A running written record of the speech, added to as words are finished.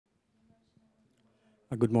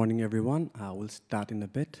Good morning, everyone. We'll start in a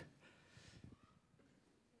bit.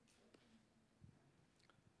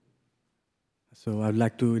 So I'd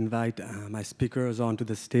like to invite my speakers onto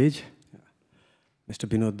the stage, Mr.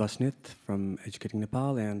 Binod Basnit from Educating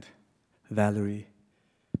Nepal and Valerie.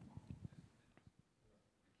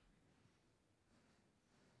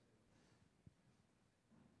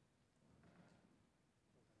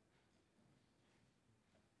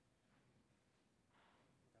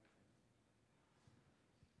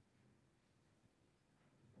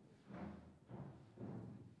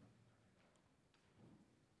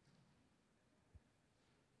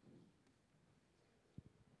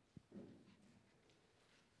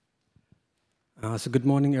 So good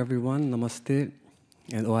morning, everyone. Namaste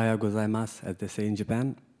and ohayo gozaimasu, as they say in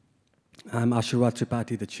Japan. I'm Ashirwat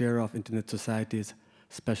Tripathi, the chair of Internet Society's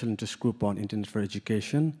Special Interest Group on Internet for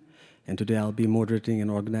Education. And today I'll be moderating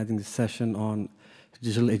and organizing this session on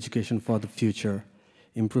digital education for the future,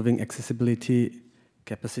 improving accessibility,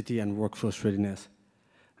 capacity, and workforce readiness.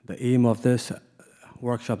 The aim of this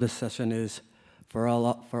workshop, this session, is for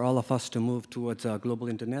all of us to move towards a global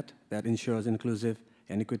internet that ensures inclusive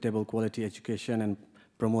and equitable quality education and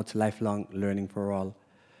promotes lifelong learning for all.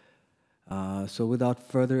 So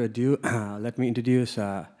without further ado, let me introduce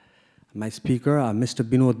my speaker, Mr.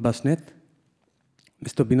 Binod Basnet.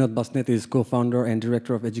 Mr. Binod Basnet is co-founder and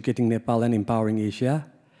director of Educating Nepal and Empowering Asia.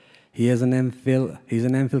 He's an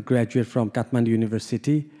MPhil graduate from Kathmandu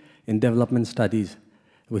University in Development Studies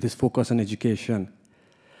with his focus on education.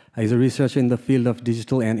 He's a researcher in the field of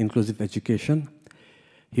digital and inclusive education.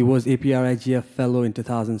 He was APR IGF Fellow in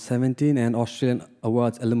 2017 and Australian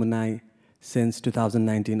Awards alumni since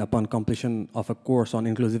 2019 upon completion of a course on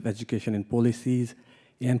inclusive education in policies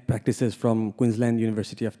and practices from Queensland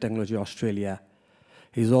University of Technology, Australia.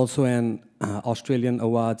 He's also an Australian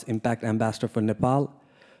Awards Impact Ambassador for Nepal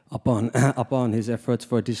upon his efforts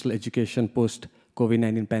for digital education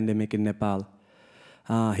post-COVID-19 pandemic in Nepal.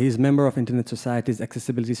 He's member of Internet Society's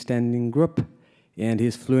Accessibility Standing Group, and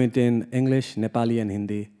he's fluent in English, Nepali, and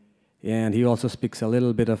Hindi. And he also speaks a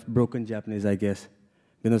little bit of broken Japanese, I guess.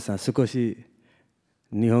 Binod-san, sukoshi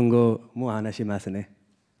nihongo mo hanashimasu ne.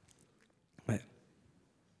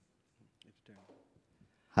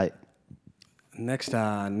 Hi. Next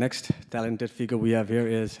talented figure we have here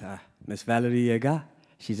is Ms. Valerie Yega.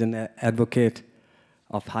 She's an advocate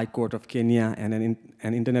of High Court of Kenya and an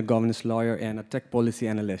internet governance lawyer and a tech policy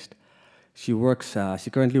analyst. She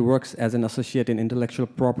currently works as an associate in intellectual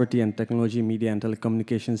property and technology, media and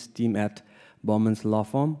telecommunications team at Bowman's Law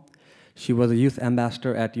Firm. She was a youth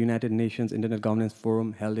ambassador at United Nations Internet Governance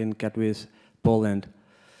Forum held in Katowice, Poland,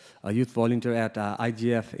 a youth volunteer at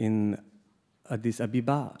IGF in Addis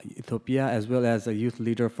Ababa, Ethiopia, as well as a youth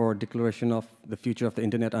leader for Declaration of the Future of the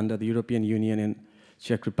Internet under the European Union in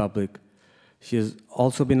Czech Republic. She has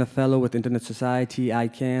also been a fellow with Internet Society,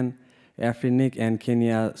 ICANN, Afrinic, and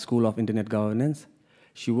Kenya School of Internet Governance.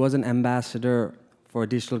 She was an ambassador for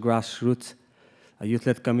Digital Grassroots, a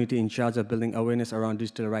youth-led community in charge of building awareness around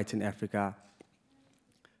digital rights in Africa.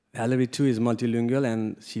 Valerie, too, is multilingual,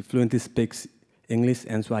 and she fluently speaks English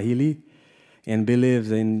and Swahili, and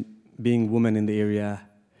believes in being woman in the area.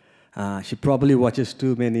 She probably watches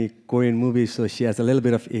too many Korean movies, so she has a little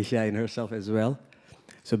bit of Asia in herself as well.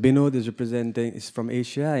 So Binod is from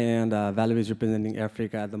Asia, and Valerie is representing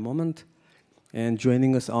Africa at the moment. And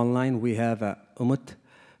joining us online, we have Umut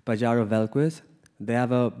Pajaro Velquez. They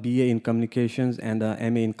have a BA in Communications and a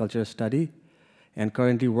MA in Cultural Study, and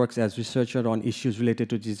currently works as researcher on issues related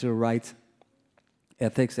to digital rights,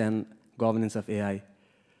 ethics, and governance of AI.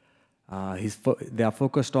 They are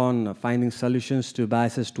focused on finding solutions to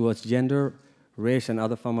biases towards gender, race, and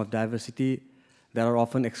other forms of diversity that are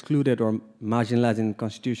often excluded or marginalized in the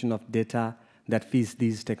constitution of data that feeds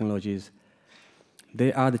these technologies.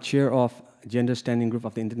 They are the chair of Gender Standing Group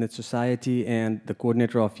of the Internet Society and the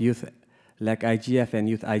coordinator of Youth LAC IGF and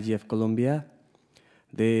Youth IGF Colombia.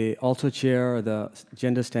 They also chair the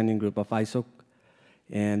Gender Standing Group of ISOC,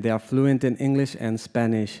 and they are fluent in English and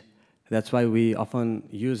Spanish. That's why we often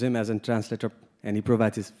use him as a translator, and he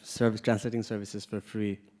provides his translating services for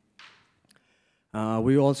free.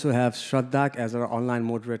 We also have Shraddha as our online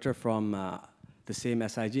moderator from the same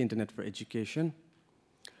SIG, Internet for Education.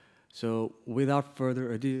 So without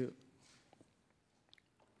further ado,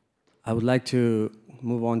 I would like to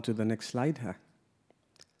move on to the next slide.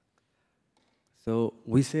 So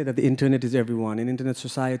we say that the internet is everyone. In Internet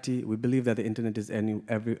Society, we believe that the internet is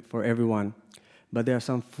for everyone. But there are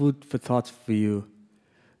some food for thoughts for you.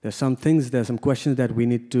 There's some questions that we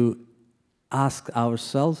need to ask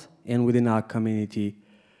ourselves and within our community.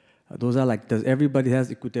 Those are like, does everybody have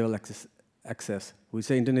equitable access? We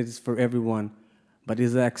say internet is for everyone, but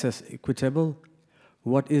is the access equitable?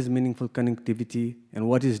 What is meaningful connectivity, and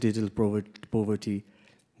what is digital poverty?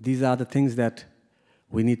 These are the things that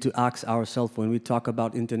we need to ask ourselves when we talk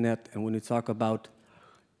about internet and when we talk about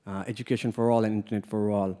education for all and internet for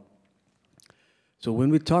all. So when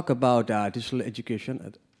we talk about digital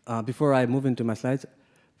education, before I move into my slides,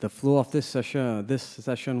 the flow of this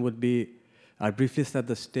session would be, I'll briefly set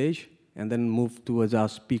the stage and then move towards our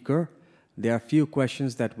speaker. There are a few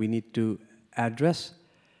questions that we need to address.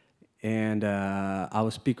 And our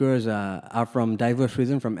speakers are from diverse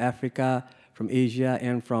regions, from Africa, from Asia,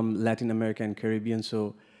 and from Latin America and Caribbean.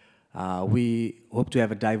 So we hope to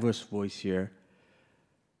have a diverse voice here.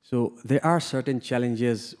 So there are certain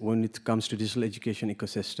challenges when it comes to digital education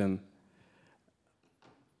ecosystem.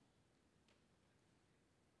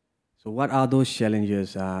 So what are those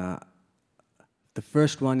challenges? The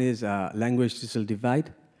first one is language digital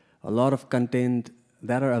divide. A lot of content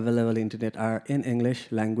that are available on the internet are in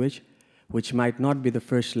English language, which might not be the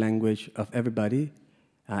first language of everybody.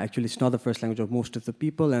 Actually, it's not the first language of most of the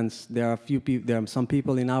people, and there are some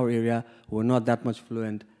people in our area who are not that much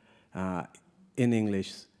fluent in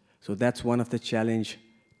English. So that's one of the challenge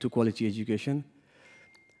to quality education.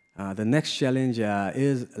 The next challenge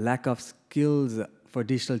is lack of skills for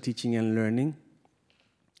digital teaching and learning.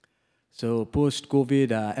 So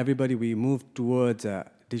post-COVID, we moved towards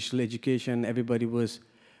digital education. Everybody was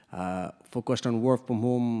focused on work from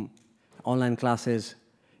home, online classes,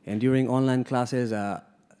 and during online classes,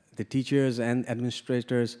 the teachers and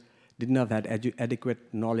administrators did not have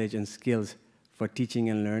adequate knowledge and skills for teaching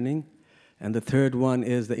and learning. And the third one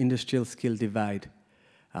is the industrial skill divide.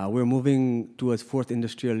 We're moving towards fourth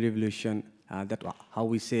industrial revolution, that's how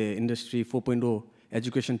we say industry 4.0,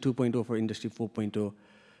 education 2.0 for industry 4.0.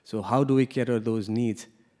 So how do we cater those needs?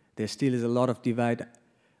 There still is a lot of divide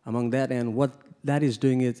among that, and what that is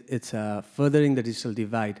doing is it's furthering the digital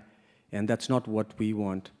divide, and that's not what we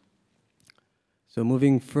want. So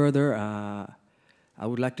moving further, I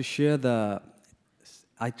would like to share the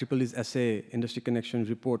IEEE's essay, Industry Connections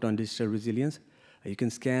Report on Digital Resilience. You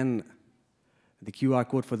can scan the QR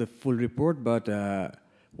code for the full report, but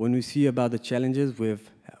when we see about the challenges,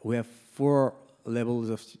 we have 4 levels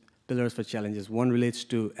of pillars for challenges. One relates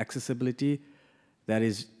to accessibility,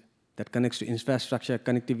 that connects to infrastructure,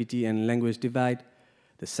 connectivity, and language divide.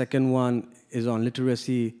 The second one is on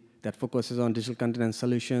literacy, that focuses on digital content and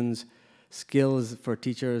solutions, skills for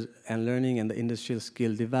teachers and learning, and the industrial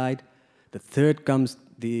skill divide. The third comes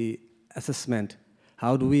the assessment.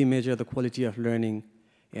 How do we measure the quality of learning,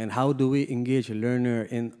 and how do we engage a learner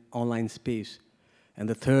in online space? And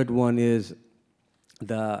the third one is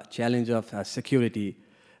the challenge of security,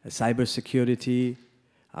 cyber security,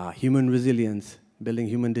 human resilience, building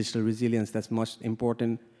human digital resilience, that's most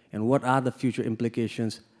important, and what are the future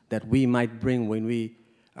implications that we might bring when we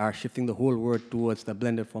are shifting the whole world towards the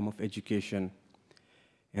blended form of education.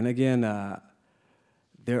 And again,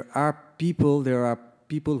 there are people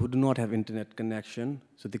who do not have internet connection,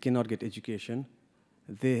 so they cannot get education.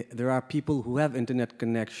 There are people who have internet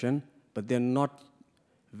connection, but they're not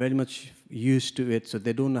very much used to it, so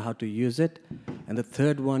they don't know how to use it. And the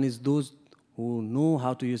third one is those who know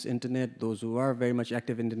how to use internet, those who are very much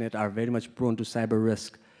active in internet are very much prone to cyber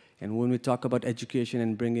risk. And when we talk about education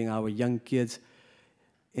and bringing our young kids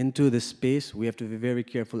into this space, we have to be very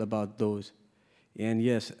careful about those. And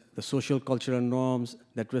yes, the social cultural norms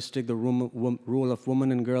that restrict the role of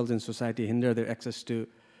women and girls in society hinder their access to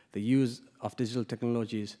the use of digital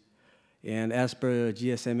technologies. And as per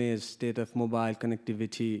GSMA's State of Mobile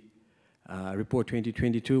Connectivity Report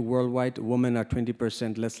 2022, worldwide, women are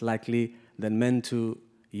 20% less likely than men to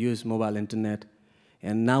use mobile internet.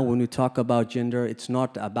 And now when we talk about gender, it's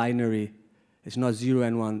not a binary, it's not 0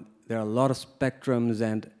 and 1. There are a lot of spectrums,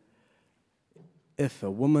 and if a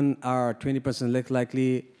woman are 20% less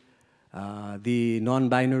likely, the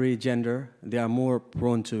non-binary gender, they are more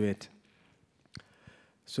prone to it.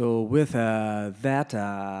 So with that,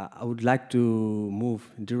 I would like to move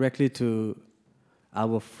directly to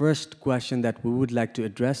our first question that we would like to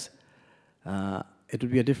address. It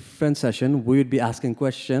would be a different session. We would be asking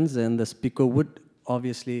questions, and the speaker would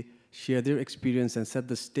obviously share their experience and set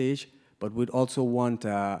the stage, but we'd also want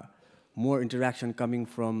more interaction coming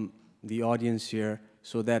from the audience here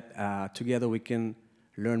so that together we can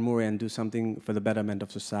learn more and do something for the betterment of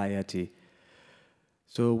society.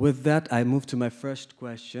 So with that, I move to my first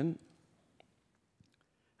question.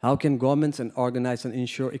 How can governments and organize and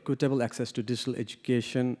ensure equitable access to digital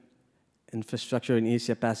education infrastructure in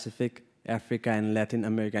Asia Pacific, Africa, and Latin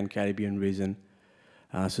America and Caribbean region?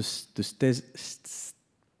 First, to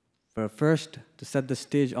set the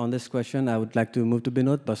stage on this question, I would like to move to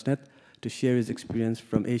Binod Basnet to share his experience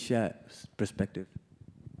from Asia's perspective.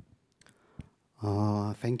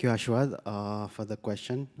 Thank you, Ashwad, for the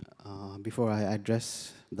question. Before I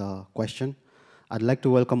address the question, I'd like to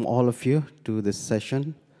welcome all of you to this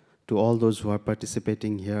session, to all those who are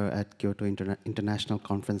participating here at Kyoto International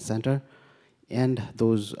Conference Center, and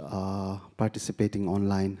those participating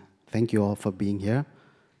online. Thank you all for being here.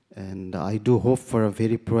 And I do hope for a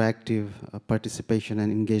very proactive participation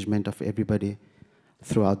and engagement of everybody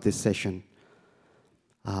throughout this session.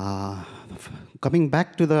 Coming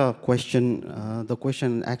back to the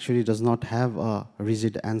question actually does not have a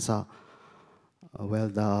rigid answer. Well,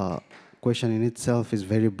 the question in itself is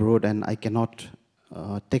very broad, and I cannot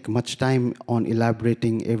take much time on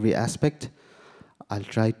elaborating every aspect. I'll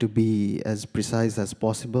try to be as precise as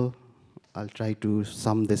possible. I'll try to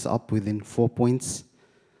sum this up within 4 points.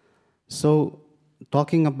 So,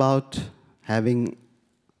 talking about having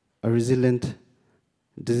a resilient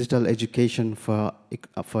digital education for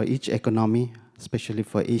each economy, especially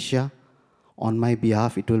for Asia, on my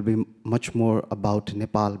behalf, it will be much more about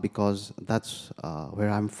Nepal, because that's where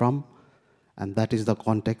I'm from, and that is the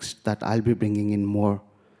context that I'll be bringing in more.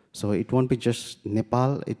 So it won't be just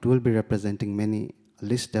Nepal, it will be representing many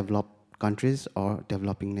least developed countries or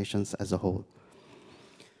developing nations as a whole.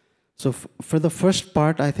 So for the first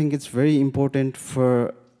part, I think it's very important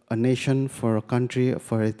for a nation, for a country,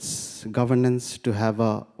 for its governance to have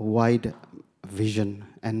a wide vision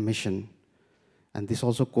and mission. And this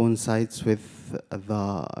also coincides with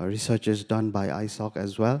the researches done by ISOC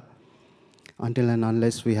as well. Until and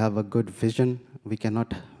unless we have a good vision, we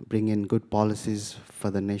cannot bring in good policies for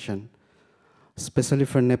the nation. Especially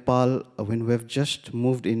for Nepal, when we've just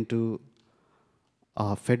moved into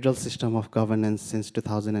a federal system of governance since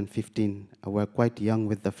 2015. We're quite young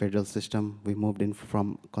with the federal system. We moved in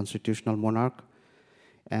from constitutional monarch,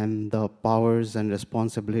 and the powers and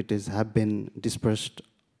responsibilities have been dispersed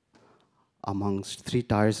amongst 3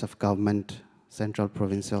 tiers of government: central,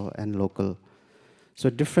 provincial, and local. So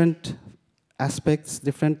different aspects,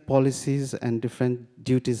 different policies, and different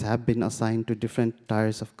duties have been assigned to different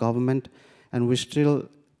tiers of government, and we still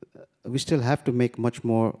have to make much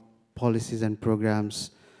more policies and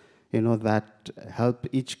programs, that help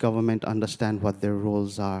each government understand what their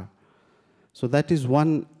roles are. So that is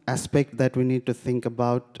one aspect that we need to think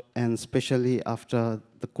about, and especially after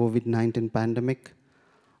the COVID-19 pandemic.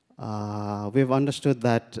 We've understood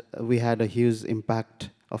that we had a huge impact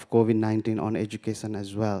of COVID-19 on education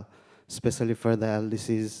as well. Especially for the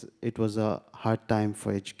LDCs, it was a hard time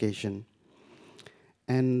for education.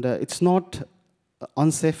 And it's not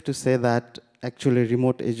unsafe to say that actually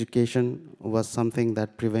remote education was something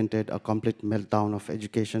that prevented a complete meltdown of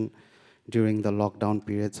education during the lockdown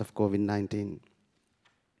periods of COVID-19.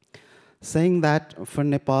 Saying that, for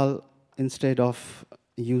Nepal, instead of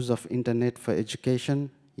use of internet for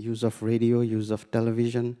education, use of radio, use of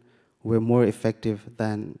television were more effective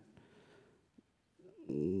than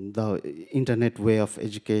the internet way of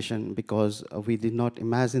education, because we did not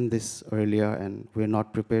imagine this earlier and we're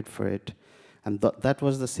not prepared for it. And that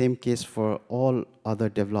was the same case for all other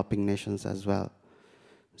developing nations as well.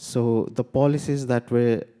 So the policies that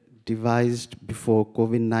were devised before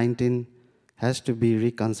COVID-19 has to be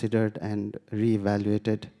reconsidered and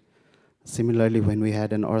reevaluated. Similarly, when we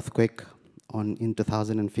had an earthquake in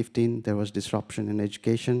 2015, there was disruption in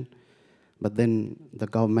education, but then the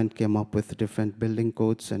government came up with different building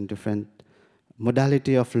codes and different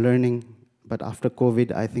modality of learning. But after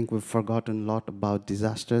COVID, I think we've forgotten a lot about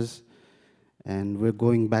disasters, and we're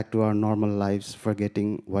going back to our normal lives,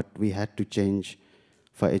 forgetting what we had to change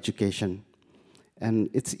for education.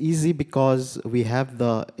 And it's easy because we have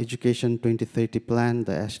the Education 2030 plan,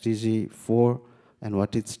 the SDG 4, and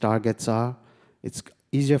what its targets are. It's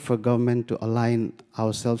easier for government to align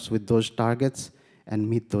ourselves with those targets and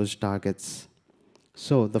meet those targets.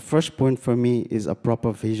 So the first point for me is a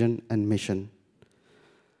proper vision and mission.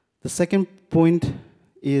 The second point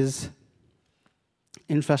is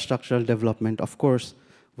infrastructural development. Of course,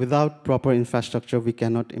 without proper infrastructure, we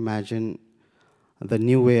cannot imagine the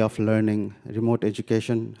new way of learning, remote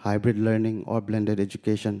education, hybrid learning, or blended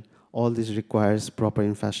education. All this requires proper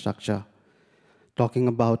infrastructure. Talking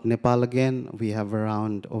about Nepal again, we have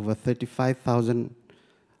around over 35,000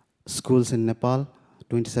 schools in Nepal,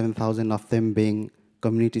 27,000 of them being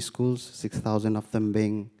community schools, 6,000 of them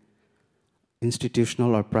being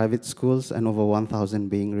institutional or private schools, and over 1,000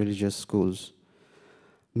 being religious schools.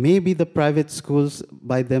 Maybe the private schools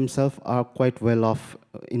by themselves are quite well off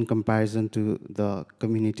in comparison to the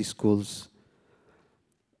community schools.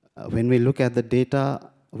 When we look at the data,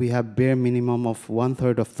 we have bare minimum of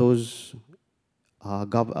 1/3 of those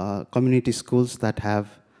community schools that have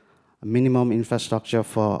minimum infrastructure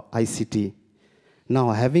for ICT.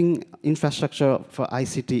 Now, having infrastructure for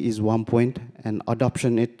ICT is one point, and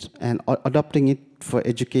adopting it for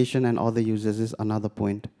education and other users is another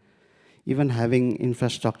point. Even having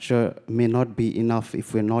infrastructure may not be enough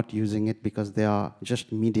if we're not using it because they are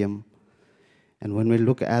just medium. And when we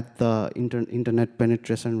look at the internet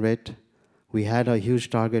penetration rate, we had a huge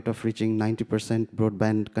target of reaching 90%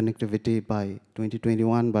 broadband connectivity by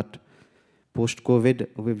 2021, but post-COVID,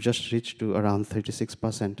 we've just reached to around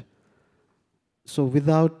 36%. So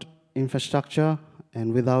without infrastructure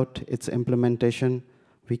and without its implementation,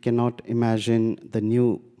 we cannot imagine the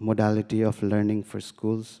new modality of learning for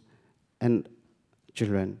schools and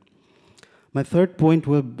children. My third point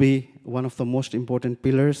will be one of the most important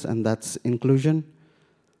pillars, and that's inclusion.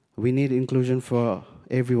 We need inclusion for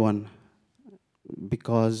everyone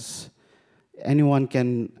because anyone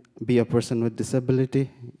can be a person with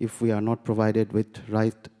disability if we are not provided with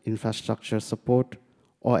right infrastructure support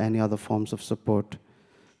or any other forms of support.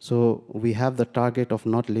 So we have the target of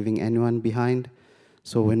not leaving anyone behind.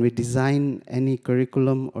 So when we design any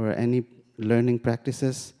curriculum or any learning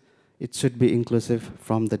practices, it should be inclusive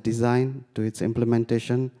from the design to its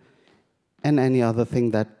implementation and any other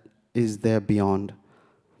thing that is there beyond.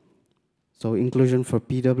 So inclusion for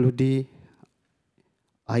PWD,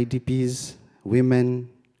 IDPs, women,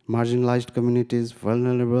 marginalized communities,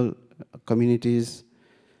 vulnerable communities,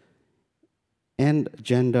 and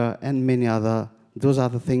gender, and many other, those are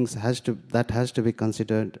the things that has to be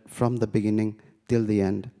considered from the beginning till the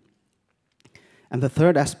end. And the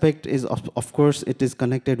third aspect is, of course, it is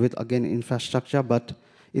connected with, again, infrastructure, but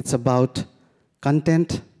it's about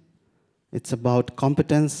content, it's about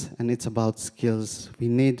competence, and it's about skills. We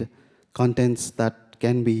need contents that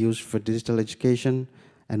can be used for digital education,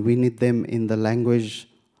 and we need them in the language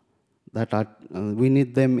that are, we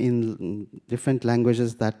need them in different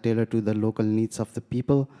languages that tailor to the local needs of the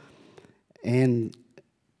people. And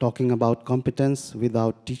talking about competence,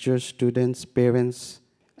 without teachers, students, parents,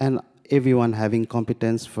 and everyone having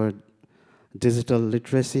competence for digital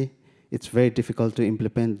literacy, it's very difficult to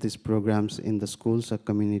implement these programs in the schools or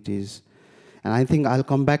communities. And I think I'll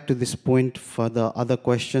come back to this point for the other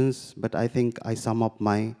questions, but I think I sum up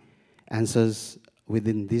my answers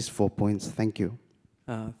within these 4 points. Thank you.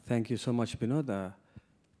 Thank you so much, Binod.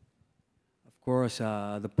 Of course,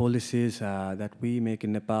 the policies that we make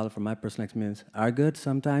in Nepal, from my personal experience, are good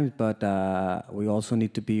sometimes, but we also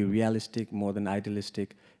need to be realistic more than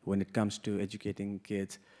idealistic when it comes to educating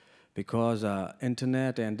kids, because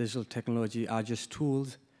internet and digital technology are just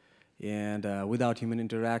tools, and without human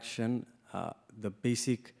interaction, the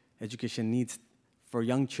basic education needs for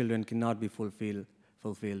young children cannot be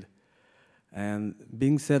fulfilled. And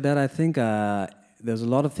being said that, I think there's a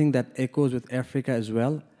lot of things that echoes with Africa as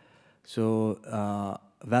well. So,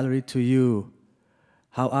 Valerie, to you,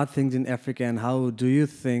 how are things in Africa, and how do you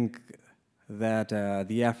think that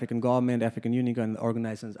the African government, African Union, and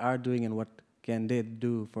organizations are doing, and what can they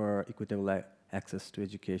do for equitable access to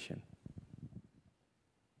education?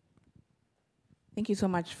 Thank you so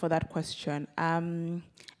much for that question.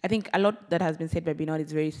 I think a lot that has been said by Binod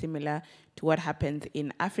is very similar to what happens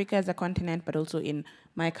in Africa as a continent, but also in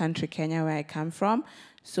my country, Kenya, where I come from.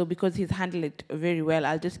 So because he's handled it very well,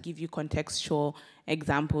 I'll just give you contextual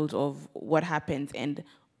examples of what happens and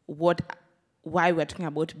why we're talking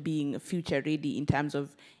about being future ready in terms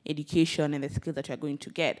of education and the skills that we're going to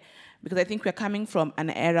get. Because I think we're coming from an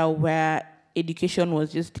era where education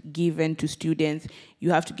was just given to students. You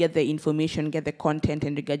have to get the information, get the content,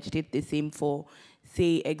 and regurgitate the same for,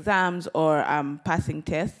 say, exams or passing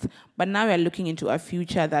tests. But now we're looking into a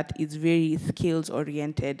future that is very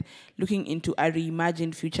skills-oriented, looking into a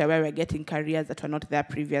reimagined future where we're getting careers that were not there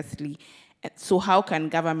previously. So how can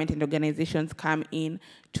government and organizations come in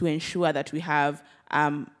to ensure that we have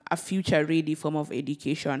a future-ready form of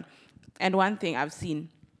education? And one thing I've seen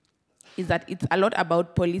is that it's a lot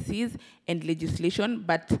about policies and legislation,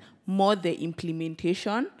 but more the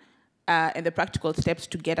implementation and the practical steps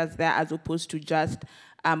to get us there, as opposed to just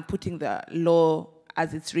putting the law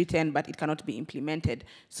as it's written, but it cannot be implemented.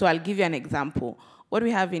 So I'll give you an example. What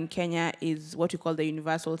we have in Kenya is what we call the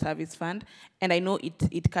Universal Service Fund, and I know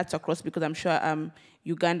it cuts across, because I'm sure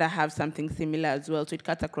Uganda have something similar as well, so it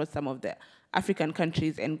cuts across some of the African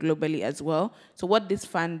countries and globally as well. So what this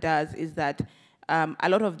fund does is that a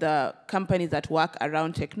lot of the companies that work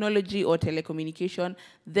around technology or telecommunication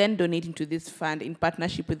then donate into this fund in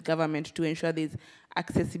partnership with government to ensure there's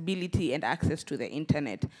accessibility and access to the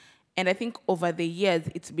internet. And I think over the years,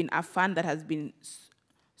 it's been a fund that has been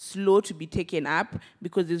slow to be taken up,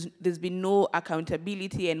 because there's been no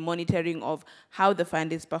accountability and monitoring of how the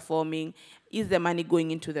fund is performing. Is the money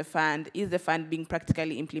going into the fund? Is the fund being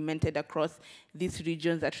practically implemented across these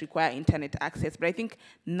regions that require internet access? But I think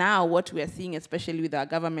now what we are seeing, especially with our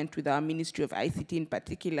government, with our Ministry of ICT in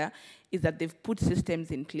particular, is that they've put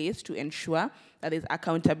systems in place to ensure that there's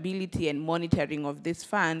accountability and monitoring of this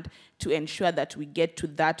fund to ensure that we get to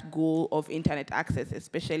that goal of internet access,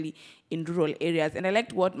 especially in rural areas. And I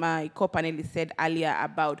liked what my co-panelist said earlier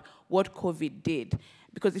about what COVID did.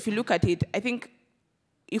 Because if you look at it, I think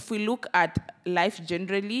if we look at life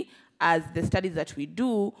generally as the studies that we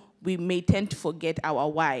do, we may tend to forget our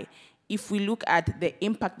why. If we look at the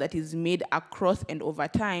impact that is made across and over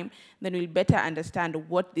time, then we'll better understand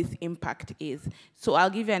what this impact is. So I'll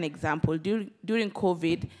give you an example. During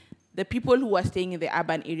COVID, the people who were staying in the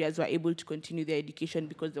urban areas were able to continue their education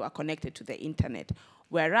because they were connected to the internet.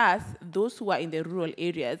 Whereas those who are in the rural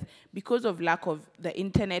areas, because of lack of the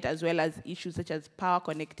internet as well as issues such as power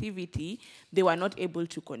connectivity, they were not able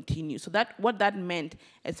to continue. So what that meant,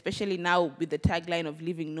 especially now with the tagline of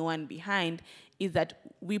leaving no one behind, is that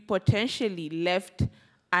we potentially left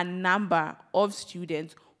a number of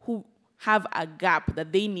students who have a gap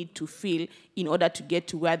that they need to fill in order to get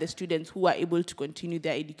to where the students who are able to continue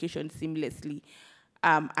their education seamlessly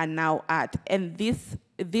are now at. And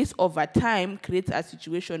this over time creates a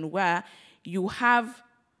situation where you have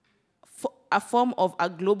a form of a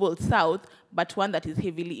global south, but one that is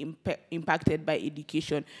heavily impacted by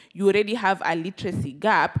education. You already have a literacy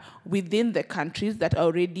gap within the countries that are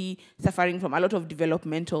already suffering from a lot of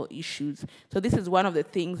developmental issues. So this is one of the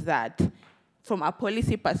things that, from a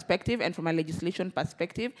policy perspective and from a legislation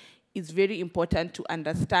perspective, is very important to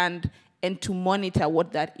understand and to monitor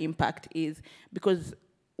what that impact is. Because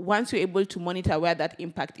once you're able to monitor where that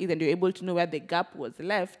impact is and you're able to know where the gap was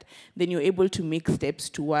left, then you're able to make steps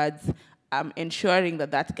towards ensuring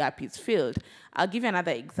that that gap is filled. I'll give you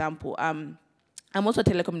another example. I'm also a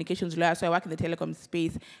telecommunications lawyer, so I work in the telecom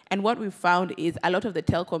space. And what we found is a lot of the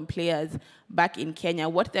telecom players back in Kenya,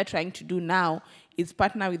 what they're trying to do now is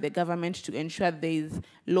partner with the government to ensure there's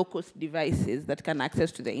low-cost devices that can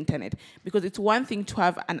access to the internet. Because it's one thing to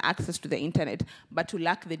have an access to the internet, but to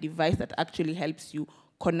lack the device that actually helps you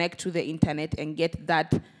connect to the internet and get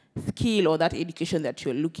that skill or that education that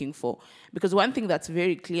you're looking for. Because one thing that's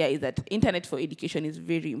very clear is that internet for education is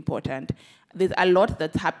very important. There's a lot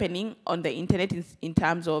that's happening on the internet in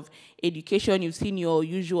terms of education. You've seen your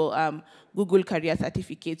usual Google career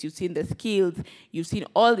certificates, you've seen the skills, you've seen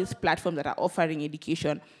all these platforms that are offering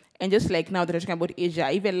education. And just like now that we're talking about Asia,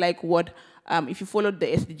 I even like what, if you followed the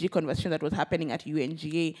SDG conversation that was happening at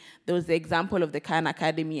UNGA, there was the example of the Khan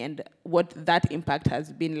Academy and what that impact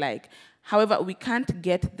has been like. However, we can't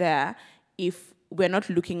get there if we're not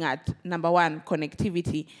looking at, number one,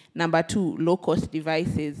 connectivity, number two, low-cost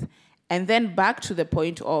devices, and then back to the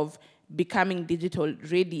point of becoming digital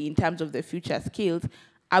ready in terms of the future skills,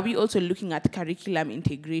 are we also looking at curriculum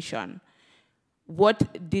integration?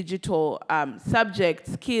 What digital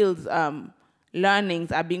subjects, skills,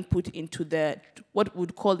 learnings are being put into what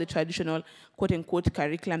we'd call the traditional quote-unquote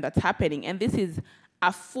curriculum that's happening? And this is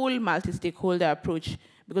a full multi-stakeholder approach,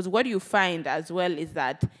 because what you find as well is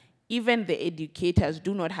that even the educators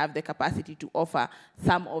do not have the capacity to offer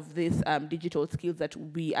some of these digital skills that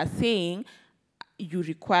we are saying you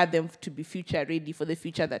require them to be future ready for the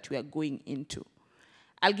future that we are going into.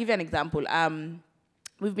 I'll give you an example.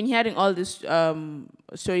 We've been hearing all these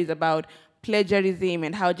stories about plagiarism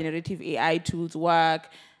and how generative AI tools work.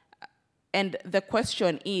 And the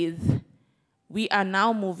question is, we are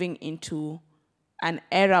now moving into an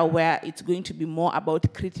era where it's going to be more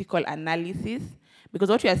about critical analysis, because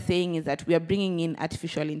what we are saying is that we are bringing in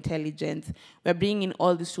artificial intelligence, we're bringing in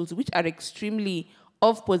all these tools which are extremely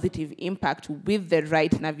of positive impact with the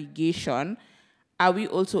right navigation. Are we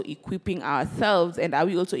also equipping ourselves, and are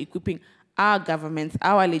we also equipping our governments,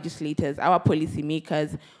 our legislators, our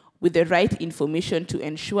policymakers with the right information to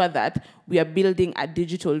ensure that we are building a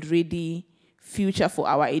digital-ready future for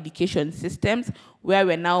our education systems, where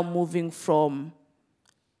we're now moving from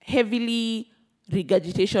heavily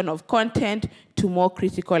regurgitation of content to more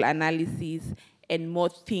critical analysis and more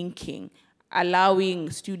thinking, allowing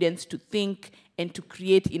students to think and to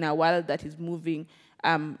create in a world that is moving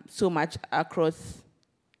so much across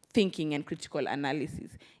thinking and critical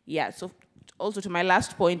analysis. Yeah, so also to my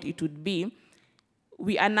last point, it would be,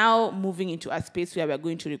 we are now moving into a space where we're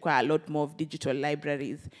going to require a lot more of digital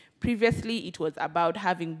libraries. Previously, it was about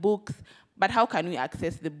having books, but how can we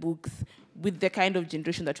access the books with the kind of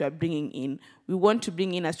generation that we are bringing in? We want to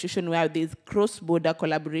bring in a situation where there's cross-border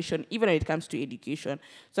collaboration, even when it comes to education,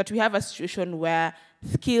 so that we have a situation where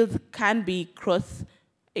skills can be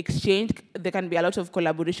exchange. There can be a lot of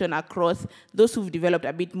collaboration across those who've developed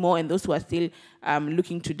a bit more and those who are still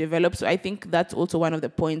looking to develop. So I think that's also one of the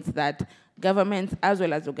points that governments as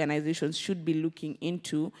well as organizations should be looking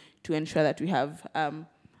into to ensure that we have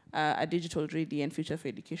a digital ready and future for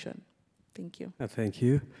education. Thank you. Thank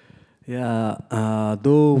you. Yeah,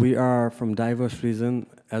 though we are from diverse region,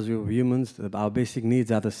 as we're humans, our basic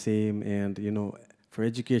needs are the same, and for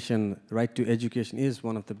education, right to education is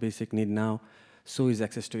one of the basic need now. So is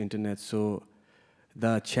access to internet. So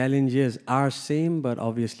the challenges are same, but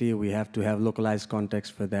obviously we have to have localized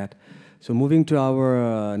context for that. So moving to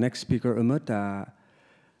our next speaker, Umut.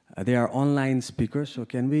 They are online speakers, so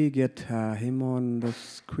can we get him on the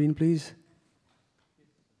screen, please?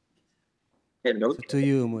 Hello. So to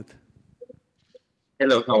you, Umut.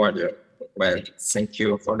 Hello, how are you? Well, thank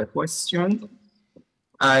you for the question.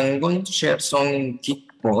 I'm going to share some key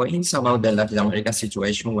points about the Latin American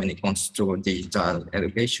situation when it comes to digital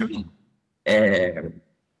education.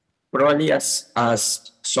 Probably as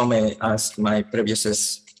my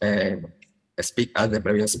previous the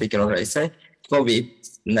previous speaker already said,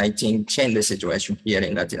 COVID-19 changed the situation here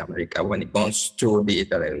in Latin America when it comes to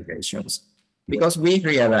digital educations. Because we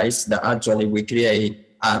realized that actually we create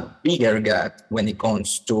a bigger gap when it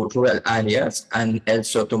comes to rural areas and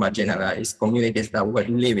also to marginalized communities that were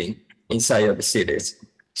living inside of the cities.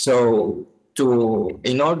 So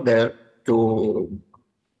in order to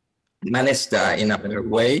manage that in a better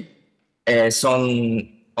way, some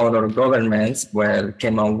other governments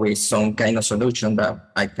came up with some kind of solution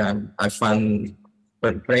that I found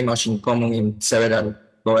very much in common in several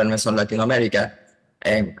governments of Latin America.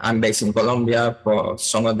 And I'm based in Colombia, but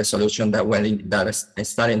some of the solutions that is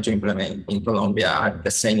starting to implement in Colombia are the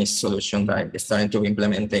same solution that is starting to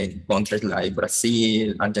implement in countries like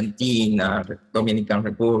Brazil, Argentina, Dominican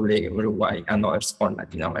Republic, Uruguay, and others for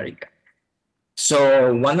Latin America.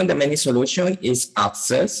 So one of the many solutions is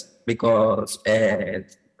access, because and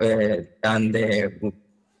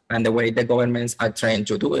the way the governments are trying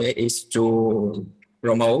to do it is to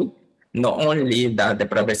promote not only that the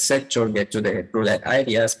private sector get to the rural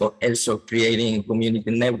areas, but also creating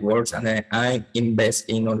community networks and invest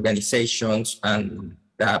in organizations and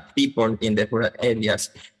the people in the rural areas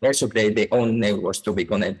also create their own networks to be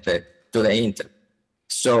connected to the internet.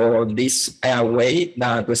 So this is a way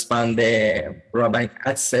that to expand the broadband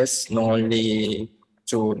access not only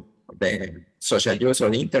to the social use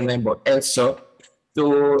of the internet, but also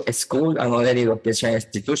to a school and other education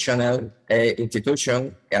institution,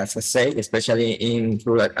 as I say, especially in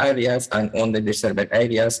rural areas and underserved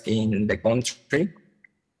areas in the country.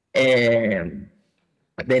 And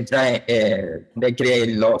they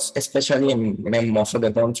create laws, especially in most of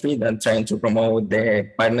the country, that trying to promote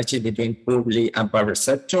the partnership between public and private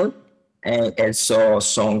sector, and also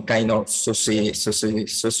some kind of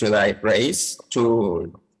subsidized rates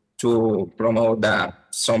to promote that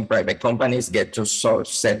some private companies get to serve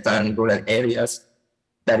certain rural areas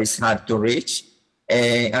that is hard to reach.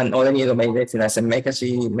 And other innovative financial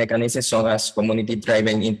mechanisms such as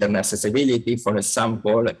community-driven internet accessibility, for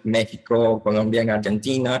example, Mexico, Colombia, and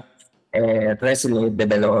Argentina recently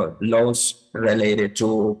developed laws related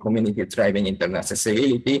to community-driven internet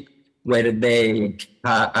accessibility, where they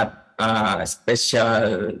have a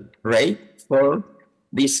special rate for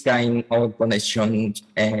this kind of connection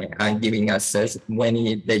and giving access when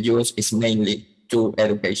the use is mainly to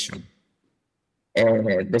education.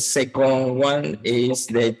 The second one is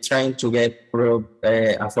they trying to get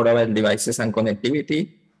affordable devices and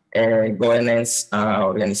connectivity. Governance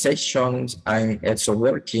organizations are also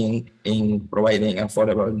working in providing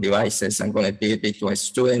affordable devices and connectivity to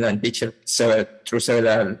students and teachers through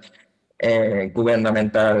several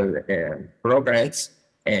governmental programs.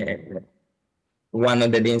 One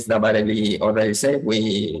of the things that Valerie already said,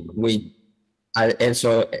 we are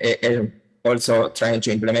also trying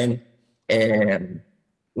to implement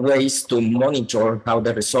ways to monitor how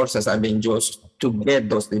the resources are being used to get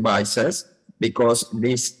those devices, because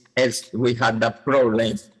we had that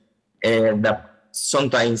problem that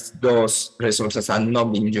sometimes those resources are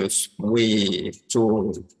not being used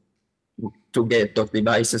to get those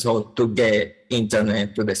devices or to get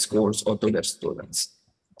internet to the schools or to the students.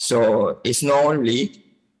 So it's not only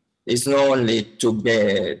to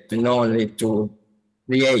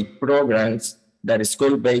create programs that is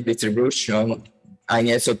school-based distribution and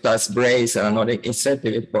also task-based and other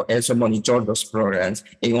incentives, but also monitor those programs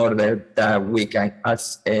in order that we can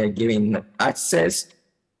giving access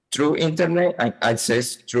through internet and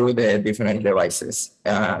access through the different devices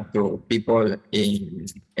to people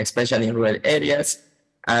especially in rural areas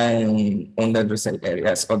and under-reserved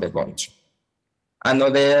areas of the country.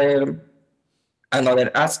 Another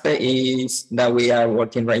Another aspect is that we are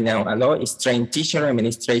working right now a lot is train teacher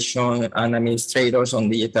administration and administrators on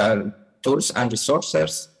digital tools and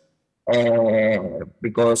resources.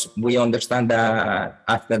 Because we understand that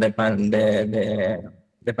after the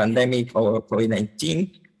pandemic of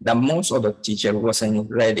COVID-19, that most of the teachers wasn't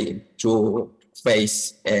ready to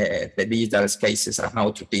face the digital spaces and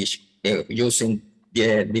how to teach using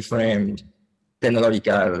the different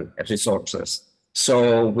technological resources.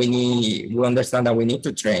 So we understand that we need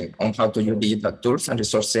to train on how to use digital tools and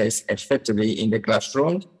resources effectively in the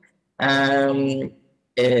classroom. And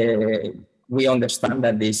we understand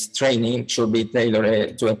that this training should be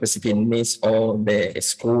tailored to a specific needs of the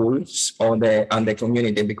schools and the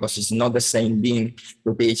community, because it's not the same thing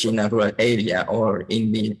to teach in a rural area or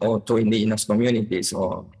to indigenous communities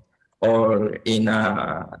or in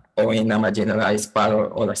a marginalized part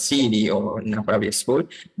of the city or in a private school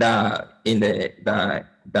than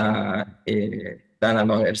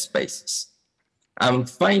another spaces. And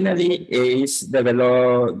finally is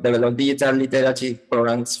develop digital literacy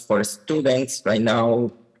programs for students. Right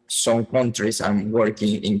now, some countries are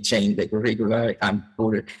working in change the curricular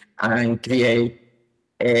and create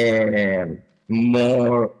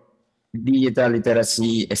more digital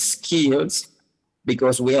literacy skills,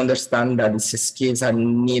 because we understand that these skills are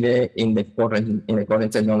needed in the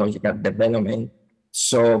current technological development.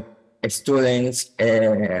 So students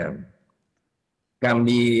can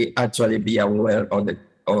be aware of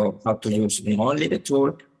how to use not only the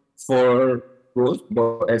tool for good,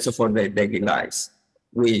 but also for their daily lives.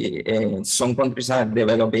 Some countries are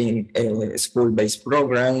developing school-based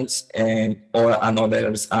programs, and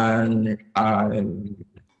others are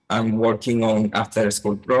working on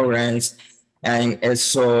after-school programs, and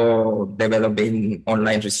also developing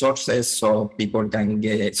online resources so people can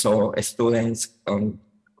students on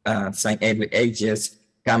some every ages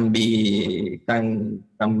can we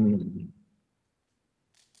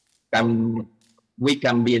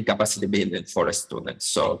can build capacity building for students.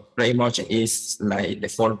 So pretty much is like the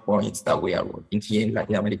 4 points that we are working here in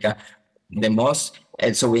Latin America the most.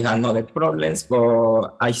 And so we have other problems,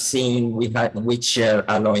 but I think we share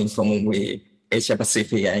a lot in common with Asia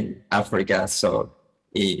Pacific and Africa. So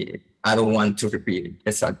I don't want to repeat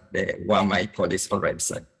exactly what my colleagues already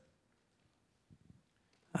said.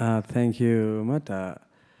 Thank you, Matt.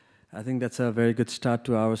 I think that's a very good start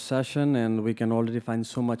to our session, and we can already find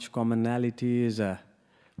so much commonalities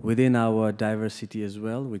within our diversity as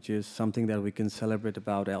well, which is something that we can celebrate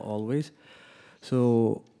about always.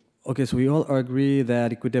 So, okay, so we all agree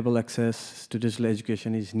that equitable access to digital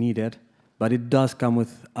education is needed, but it does come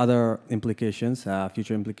with other implications,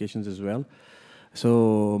 future implications as well.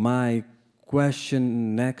 So my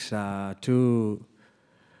question next to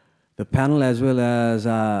the panel as well as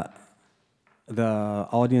the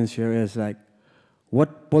audience here is like,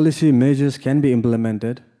 what policy measures can be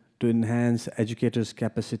implemented to enhance educators'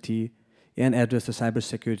 capacity and address the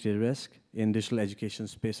cybersecurity risk in digital education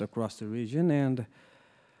space across the region? And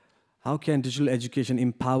how can digital education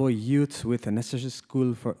empower youth with the necessary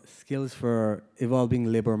skills for evolving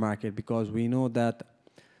labor market? Because we know that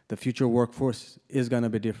the future workforce is going to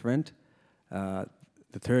be different. The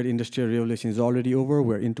third industrial revolution is already over.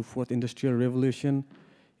 We're into fourth industrial revolution.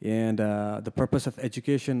 And the purpose of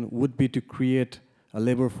education would be to create a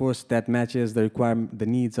labor force that matches the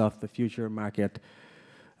needs of the future market.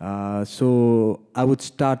 So I would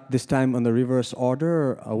start this time on the reverse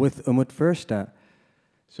order with Umut first.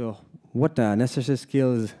 So what necessary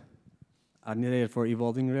skills are needed for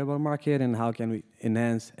evolving labor market, and how can we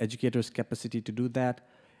enhance educators' capacity to do that?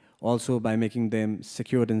 Also by making them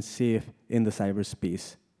secure and safe in the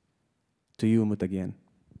cyberspace. To you, Umut, again.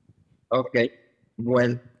 Okay.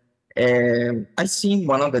 Well, I think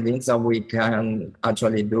one of the things that we can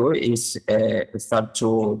actually do is start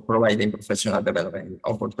to providing professional development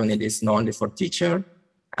opportunities not only for teachers,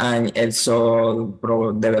 and also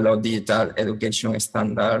develop digital education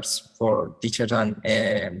standards for teachers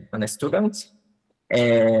and students.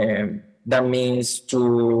 That means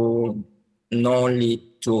to not only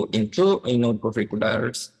to include in our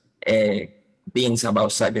curriculars things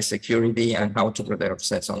about cybersecurity and how to protect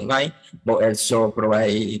ourselves online, but also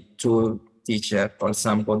provide to teachers, for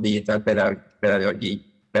example, digital pedagogy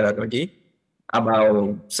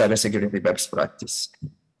about cybersecurity best practice.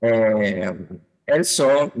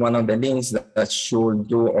 Also, one of the things that should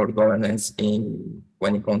do our governance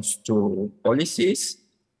when it comes to policies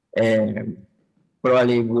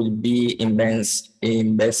probably will be invest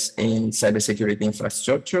in cybersecurity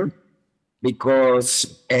infrastructure,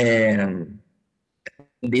 because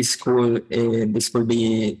this could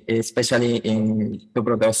be especially in to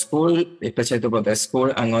protect school, especially to protect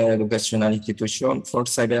school and other educational institutions for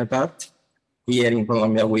cyber attack. Here in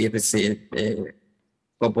Colombia, we received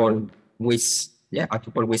couple a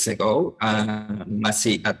couple weeks ago, a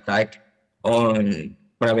massive attack on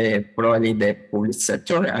probably the public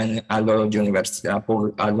sector, and a lot of university, a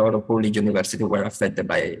lot of public universities were affected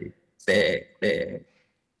by the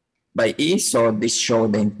by it. So this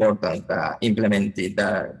showed the importance the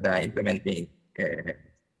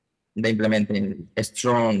implementing a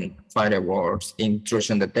strong firewalls,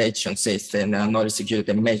 intrusion detection system, and other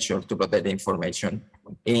security measures to protect the information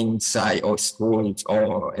inside of schools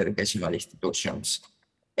or educational institutions.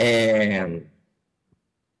 And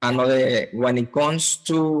another, when it comes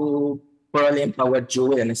to probably empower you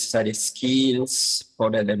with the necessary skills for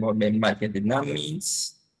the development market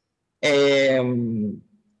dynamics,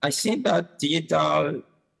 I think that digital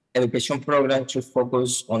education programs should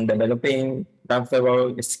focus on developing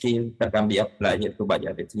transferable skills that can be applied to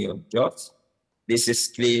variety of jobs. These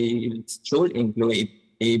skills should include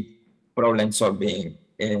problem solving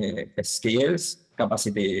skills,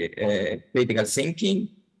 capacity, critical thinking,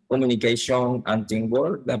 communication, and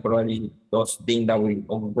teamwork. That probably those things that we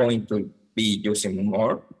are going to be using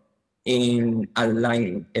more in a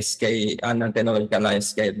landscape and a technological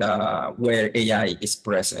landscape where AI is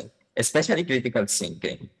present, especially critical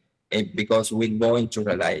thinking, because we're going to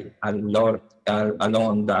rely a lot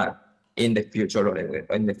on that in the future or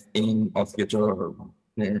in a future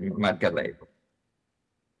market labor.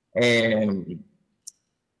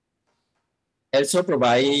 Also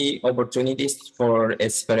provide opportunities for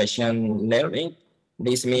experiential learning.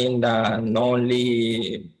 This means that not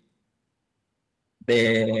only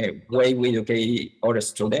the way we educate our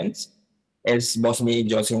students is mostly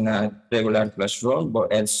just in a regular classroom,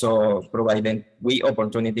 but also providing we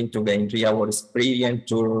opportunity to gain real experience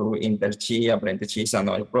through internship, apprenticeships, and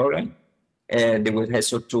other programs. And they will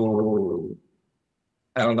also to,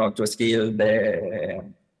 I don't know, to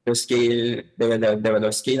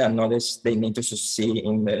develop skill and knowledge they need to succeed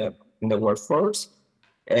in the workforce.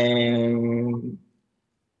 And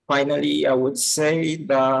finally, I would say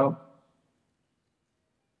that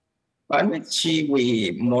partnership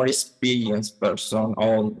with more experienced person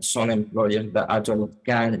or some employers that actually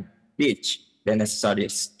can teach the necessary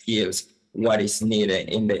skills, what is needed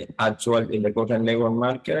in the current labor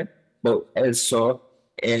market, but also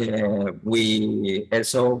with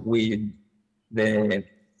the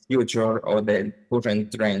future or the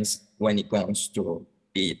current trends when it comes to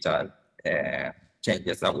digital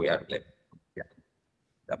changes that we are living. Yeah,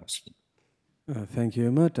 that was it. Thank you,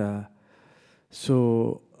 Ahmed.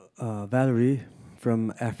 So, Valerie,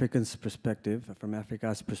 from Africa's perspective,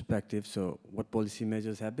 so what policy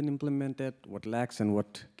measures have been implemented, what lacks, and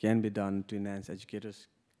what can be done to enhance educators'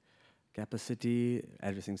 capacity,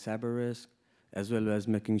 addressing cyber risk, as well as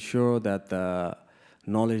making sure that the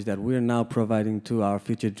knowledge that we're now providing to our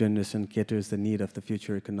future generation caters the need of the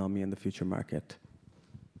future economy and the future market?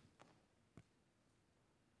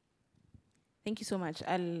 Thank you so much.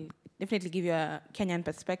 I'll definitely give you a Kenyan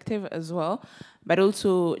perspective as well, but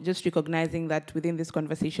also just recognizing that within this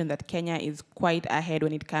conversation that Kenya is quite ahead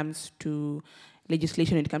when it comes to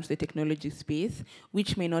legislation, when it comes to the technology space,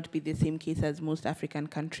 which may not be the same case as most African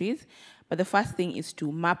countries. But the first thing is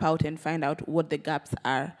to map out and find out what the gaps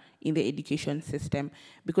are in the education system.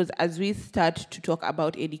 Because as we start to talk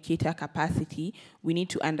about educator capacity, we need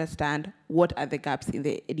to understand what are the gaps in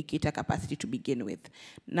the educator capacity to begin with.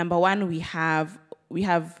 Number one, we have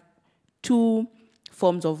two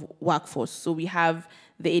forms of workforce. So we have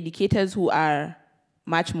the educators who are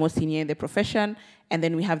much more senior in the profession, and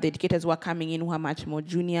then we have the educators who are coming in who are much more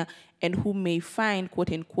junior and who may find,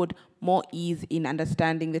 quote unquote, more ease in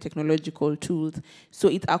understanding the technological tools. So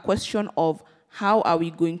it's a question of how are we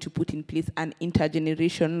going to put in place an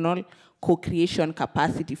intergenerational co-creation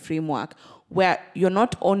capacity framework where you're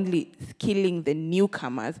not only skilling the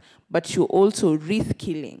newcomers, but you're also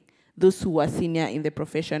reskilling those who are senior in the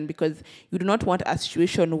profession, because you do not want a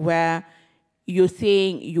situation where you're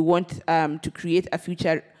saying you want to create a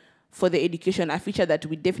future for the education, a future that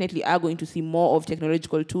we definitely are going to see more of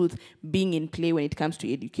technological tools being in play when it comes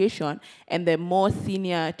to education, and the more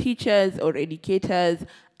senior teachers or educators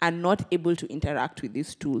are not able to interact with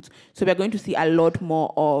these tools. So we're going to see a lot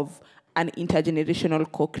more of an intergenerational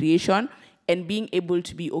co-creation and being able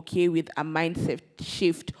to be okay with a mindset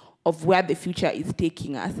shift of where the future is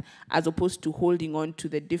taking us, as opposed to holding on to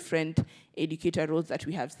the different educator roles that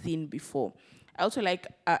we have seen before. I also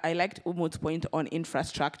I liked Umut's point on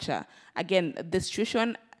infrastructure. Again, the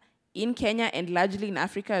situation in Kenya and largely in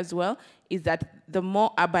Africa as well, is that the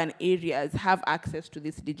more urban areas have access to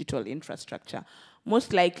this digital infrastructure.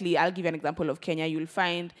 Most likely, I'll give you an example of Kenya, you'll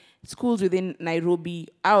find schools within Nairobi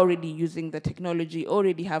are already using the technology,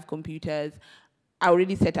 already have computers, are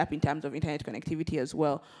already set up in terms of internet connectivity as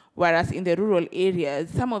well. Whereas in the rural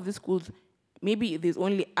areas, some of the schools, maybe there's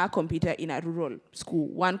only a computer in a rural school,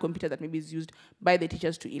 one computer that maybe is used by the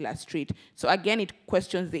teachers to illustrate. So again, it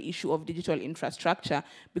questions the issue of digital infrastructure,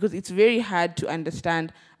 because it's very hard to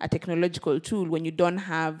understand a technological tool when you don't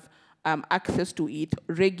have access to it,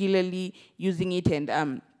 regularly using it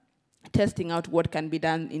and testing out what can be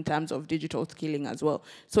done in terms of digital skilling as well.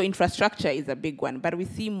 So infrastructure is a big one, but we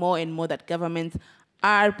see more and more that governments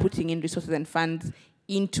are putting in resources and funds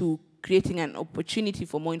into creating an opportunity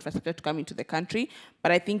for more infrastructure to come into the country.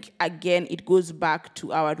 But I think, again, it goes back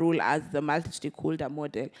to our role as the multi-stakeholder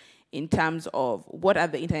model in terms of what are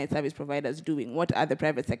the internet service providers doing, what are the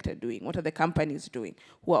private sector doing, what are the companies doing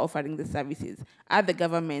who are offering the services, are the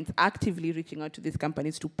governments actively reaching out to these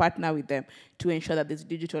companies to partner with them to ensure that there's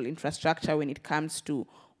digital infrastructure when it comes to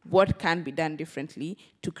what can be done differently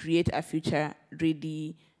to create a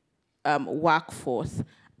future-ready workforce.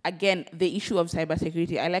 Again, the issue of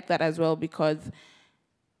cybersecurity, I like that as well, because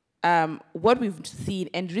what we've seen,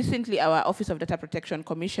 and recently our Office of Data Protection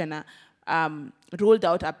Commissioner rolled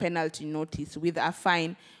out a penalty notice with a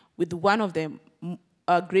fine, with one of the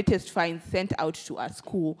greatest fines sent out to a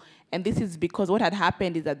school. And this is because what had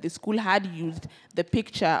happened is that the school had used the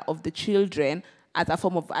picture of the children as a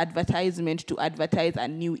form of advertisement to advertise a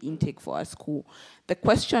new intake for a school. The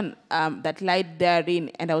question that lied therein,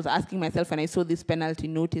 and I was asking myself when I saw this penalty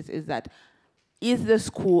notice, is that, is the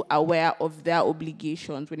school aware of their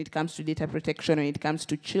obligations when it comes to data protection, when it comes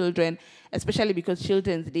to children, especially because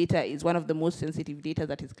children's data is one of the most sensitive data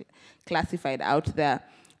that is classified out there.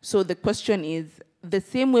 So the question is, the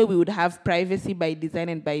same way we would have privacy by design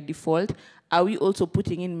and by default, are we also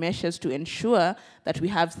putting in measures to ensure that we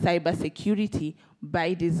have cybersecurity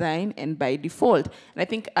by design and by default? And I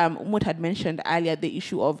think Umut had mentioned earlier the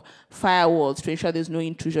issue of firewalls to ensure there's no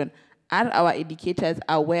intrusion. Are our educators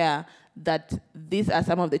aware that these are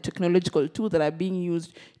some of the technological tools that are being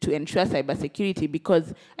used to ensure cybersecurity?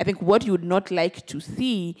 Because I think what you would not like to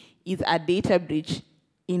see is a data breach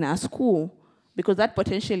in a school, because that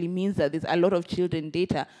potentially means that there's a lot of children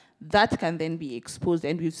data that can then be exposed.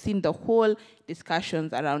 And we've seen the whole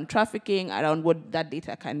discussions around trafficking, around what that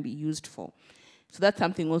data can be used for. So that's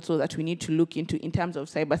something also that we need to look into in terms of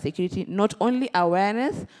cybersecurity, not only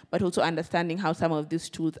awareness, but also understanding how some of these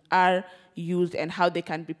tools are used and how they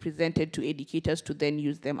can be presented to educators to then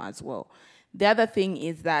use them as well. The other thing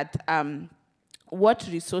is that what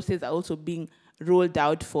resources are also being rolled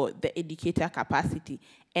out for the educator capacity,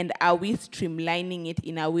 and are we streamlining it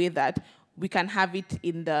in a way that we can have it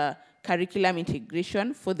in the curriculum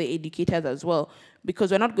integration for the educators as well?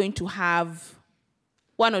 Because we're not going to have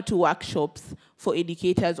 1 or 2 workshops for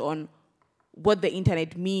educators on what the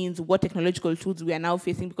internet means, what technological tools we are now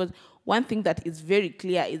facing, because one thing that is very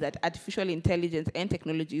clear is that artificial intelligence and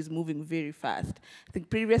technology is moving very fast. I think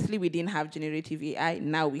previously we didn't have generative AI,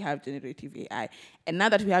 now we have generative AI. And now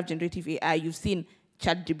that we have generative AI, you've seen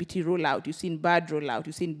ChatGPT roll out, you've seen Bard roll out,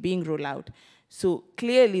 you've seen Bing roll out. So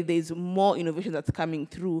clearly there's more innovation that's coming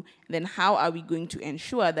through. Then how are we going to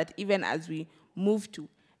ensure that even as we move to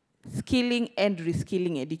skilling and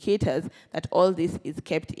reskilling educators, that all this is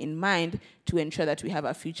kept in mind to ensure that we have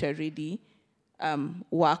a future-ready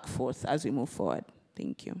workforce as we move forward?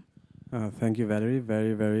 Thank you. Thank you, Valerie.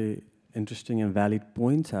 Very, very interesting and valid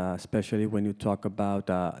points, especially when you talk about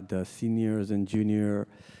the seniors and junior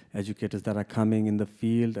educators that are coming in the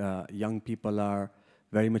field. Young people are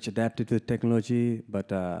very much adapted to the technology, but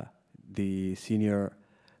the senior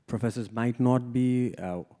professors might not be,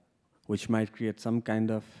 which might create some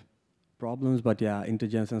kind of problems. But yeah,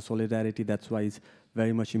 intergenerational and solidarity, that's why it's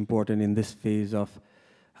very much important in this phase of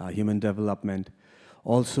human development.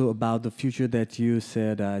 Also about the future that you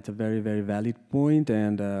said, it's a very, very valid point,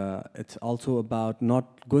 and it's also about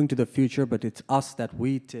not going to the future, but it's us that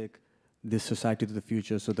we take this society to the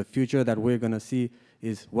future. So the future that we're gonna see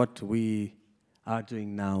is what we are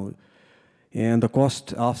doing now. And the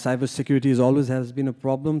cost of cybersecurity always has been a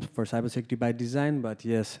problem for cybersecurity by design, but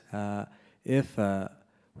yes, if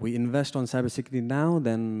we invest on cybersecurity now,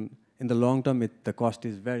 then in the long term, the cost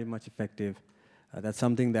is very much effective. That's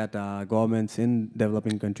something that governments in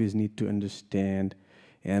developing countries need to understand.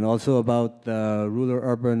 And also about the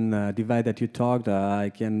rural-urban divide that you talked,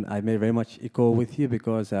 I may very much echo with you,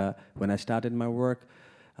 because when I started my work,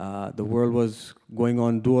 the world was going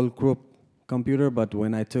on dual group computer, but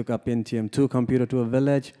when I took a Pentium 2 computer to a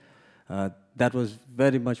village, that was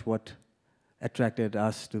very much what attracted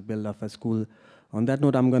us to build up a school. On that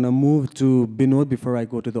note, I'm going to move to Binod before I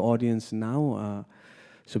go to the audience now.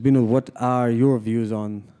 So Binod, what are your views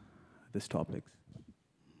on this topic?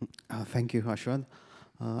 Thank you, Ashwad.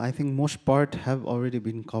 I think most part have already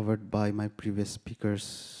been covered by my previous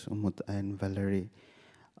speakers, Umut and Valerie.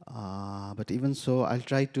 But even so, I'll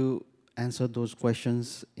try to answer those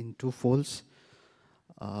questions in two folds.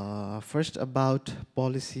 First, about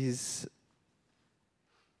policies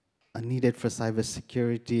needed for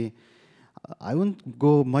cybersecurity. I won't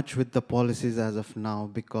go much with the policies as of now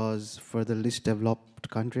because for the least developed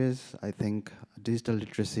countries, I think digital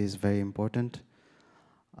literacy is very important.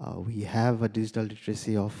 We have a digital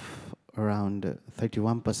literacy of around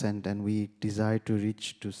 31%, and we desire to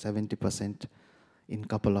reach to 70% in a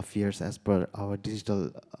couple of years as per our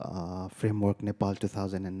digital framework Nepal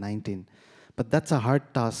 2019. But that's a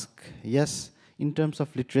hard task. Yes, in terms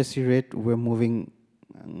of literacy rate, we're moving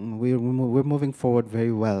forward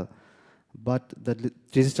very well, but the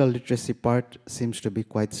digital literacy part seems to be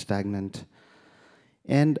quite stagnant.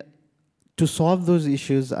 And to solve those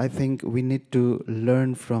issues, I think we need to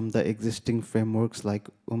learn from the existing frameworks. Like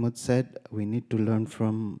Umut said, we need to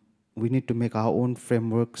make our own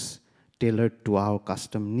frameworks tailored to our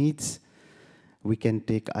custom needs. We can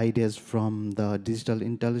take ideas from the Digital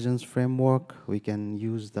Intelligence Framework. We can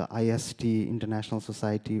use the IST, International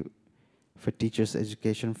Society for Teachers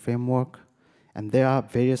Education Framework. And there are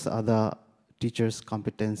various other teachers'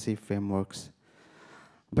 competency frameworks.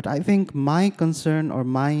 But I think my concern or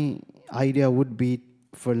my idea would be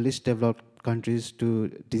for least developed countries to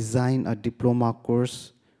design a diploma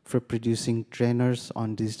course for producing trainers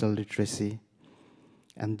on digital literacy.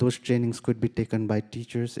 And those trainings could be taken by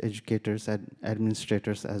teachers, educators, and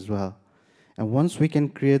administrators as well. And once we can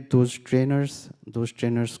create those trainers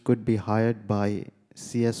could be hired by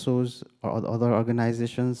CSOs or other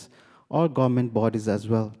organizations or government bodies as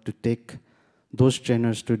well to take those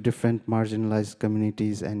trainers to different marginalized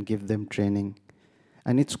communities and give them training.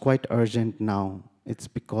 And it's quite urgent now. It's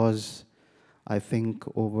because I think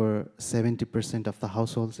over 70% of the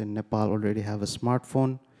households in Nepal already have a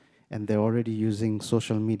smartphone, and they're already using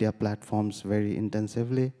social media platforms very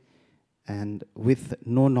intensively. And with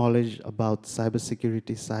no knowledge about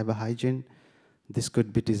cybersecurity, cyber hygiene, this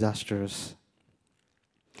could be disastrous.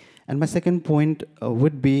 And my second point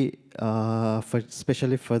would be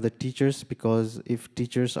especially for the teachers, because if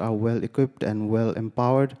teachers are well equipped and well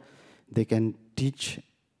empowered, they can teach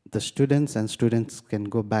the students, and students can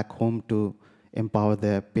go back home to empower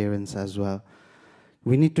their parents as well.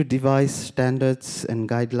 We need to devise standards and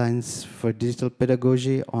guidelines for digital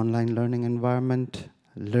pedagogy, online learning environment,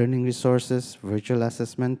 learning resources, virtual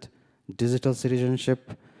assessment, digital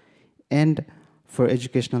citizenship, and for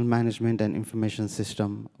educational management and information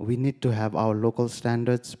system. We need to have our local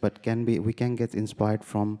standards, but we can get inspired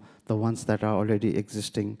from the ones that are already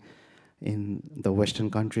existing in the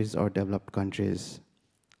Western countries or developed countries.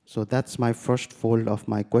 So that's my first fold of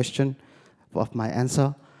my question, of my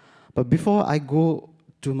answer. But before I go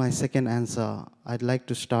to my second answer, I'd like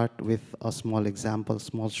to start with a small example,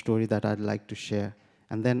 small story that I'd like to share.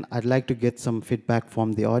 And then I'd like to get some feedback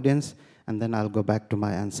from the audience, and then I'll go back to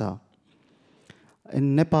my answer.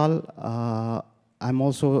 In Nepal, I'm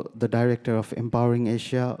also the director of Empowering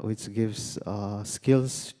Asia, which gives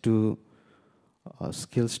skills to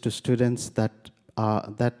students that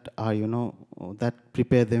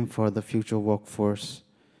prepare them for the future workforce.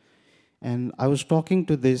 And I was talking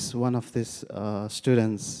to one of these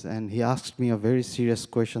students, and he asked me a very serious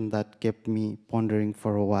question that kept me pondering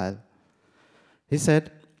for a while. He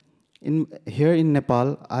said, here in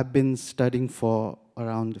Nepal, I've been studying for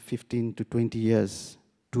around 15 to 20 years,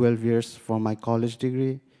 12 years for my college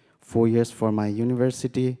degree, 4 years for my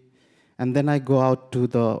university, and then I go out to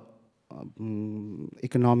the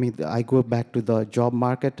economy, I go back to the job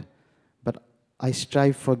market, but I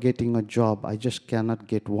strive for getting a job. I just cannot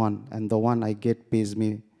get one, and the one I get pays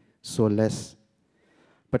me so less.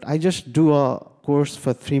 But I just do a course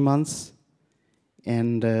for 3 months,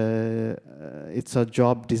 and it's a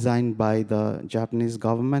job designed by the Japanese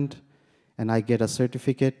government, and I get a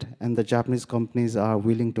certificate, and the Japanese companies are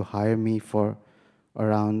willing to hire me for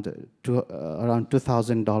around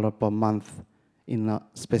 $2,000 per month in a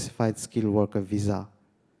specified skilled worker visa.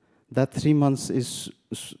 That 3 months is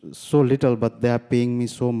so little, but they are paying me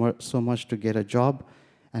so much to get a job.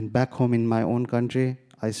 And back home in my own country,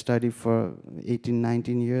 I studied for 18,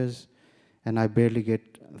 19 years, and I barely get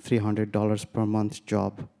 $300 per month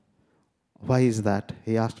job. Why is that?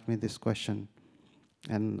 He asked me this question,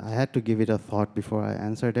 and I had to give it a thought before I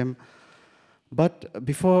answered him. But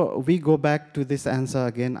before we go back to this answer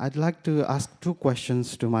again, I'd like to ask two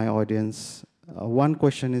questions to my audience. One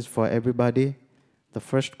question is for everybody. The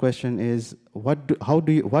first question is, what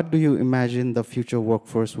do you imagine the future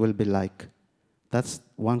workforce will be like? That's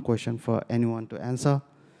one question for anyone to answer.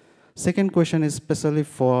 Second question is especially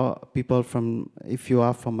for people from, if you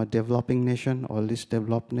are from a developing nation or least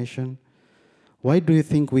developed nation, why do you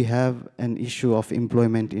think we have an issue of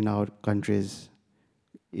employment in our countries?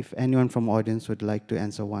 If anyone from audience would like to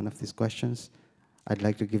answer one of these questions, I'd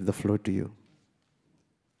like to give the floor to you.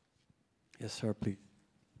 Yes, sir, please.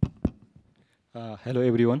 Hello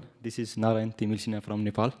everyone, this is Narayan Timilsina from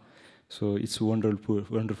Nepal. So it's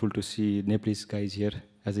wonderful to see Nepalese guys here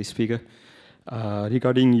as a speaker.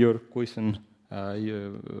 Regarding your question,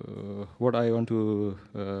 what I want to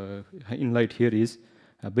enlighten here is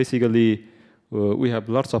basically we have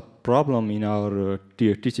lots of problem in our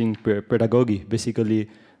teaching pedagogy. Basically,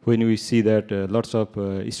 when we see that lots of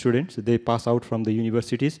students, they pass out from the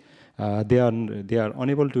universities, they are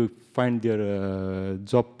unable to find their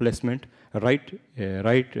job placement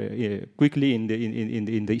quickly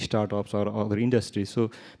in the startups or other industries. So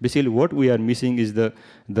basically, what we are missing is the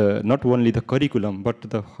not only the curriculum, but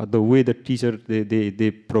the way the teacher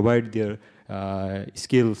they provide their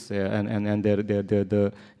skills and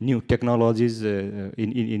the new technologies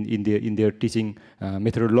in their teaching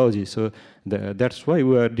methodology. So that's why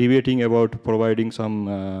we are debating about providing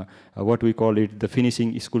some what we call it the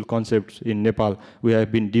finishing school concepts in Nepal. We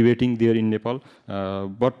have been debating there in Nepal,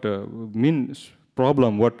 but means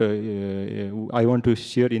problem what I want to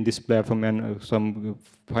share in this platform and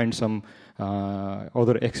find some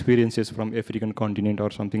other experiences from African continent or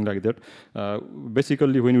something like that.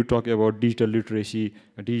 Basically, when you talk about digital literacy,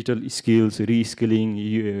 digital skills, reskilling,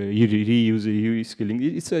 reskilling,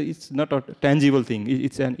 it's not a tangible thing.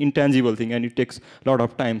 It's an intangible thing, and it takes a lot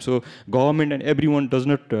of time. So government and everyone does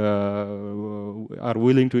not are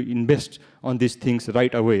willing to invest on these things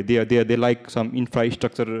right away. They like some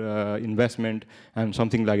infrastructure investment and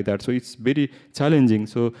something like that. So it's very challenging.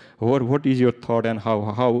 So what is your thought and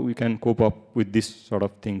how we can cope up with this sort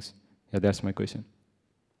of things? Yeah, that's my question.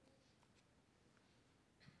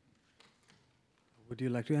 Would you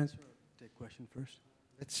like to answer or take question first?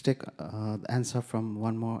 Let's take the answer from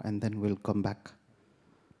one more and then we'll come back.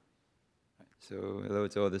 So hello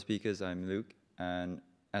to all the speakers, I'm Luke, and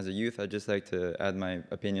as a youth, I'd just like to add my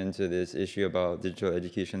opinion to this issue about digital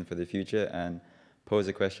education for the future and pose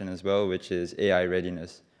a question as well, which is AI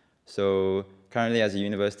readiness. So currently as a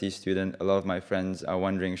university student, a lot of my friends are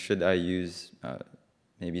wondering, should I use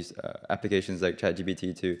maybe applications like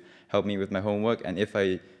ChatGPT to help me with my homework? And if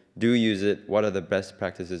I do use it, what are the best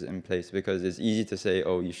practices in place? Because it's easy to say,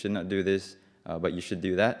 oh, you should not do this, but you should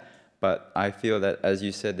do that. But I feel that, as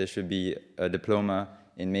you said, there should be a diploma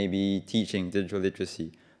in maybe teaching digital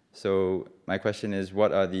literacy. So my question is,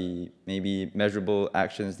 what are the maybe measurable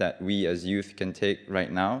actions that we as youth can take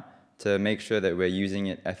right now to make sure that we're using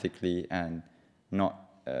it ethically and not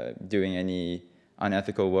doing any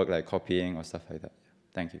unethical work like copying or stuff like that?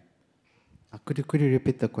 Thank you. Could you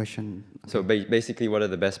repeat the question? So basically, what are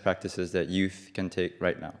the best practices that youth can take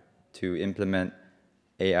right now to implement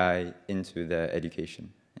AI into their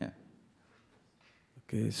education? Yeah.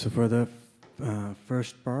 Okay, so for the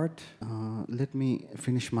first part. Let me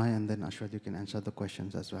finish mine and then Ashwath, you can answer the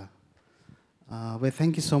questions as well. Well,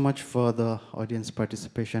 thank you so much for the audience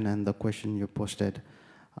participation and the question you posted.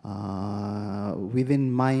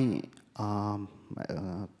 Within my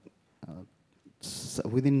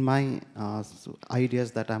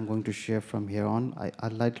ideas that I'm going to share from here on,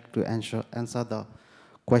 I'd like to answer the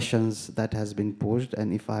questions that has been posed,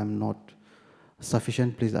 and if I'm not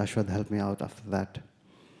sufficient, please Ashwath help me out after that.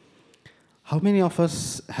 How many of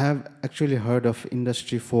us have actually heard of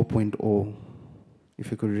Industry 4.0?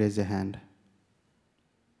 If you could raise your hand.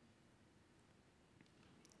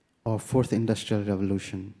 Or Fourth Industrial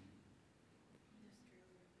Revolution.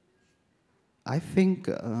 I think,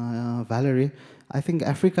 Valerie, I think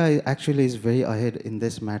Africa actually is very ahead in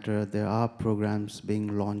this matter. There are programs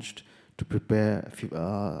being launched to prepare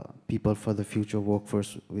people for the future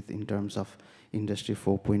workforce in terms of Industry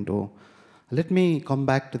 4.0. Let me come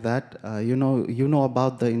back to that. You know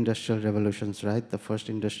about the industrial revolutions, right? The first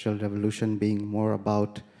industrial revolution being more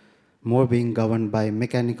being governed by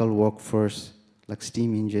mechanical workforce, like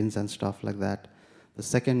steam engines and stuff like that. The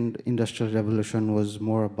second industrial revolution was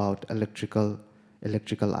more about electrical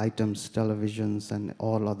items, televisions, and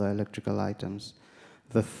all other electrical items.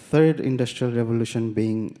 The third industrial revolution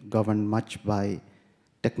being governed much by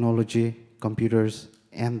technology, computers,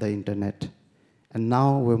 and the internet. And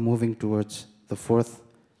now we're moving towards the fourth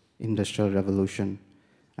industrial revolution.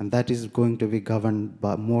 And that is going to be governed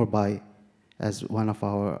more by, as one of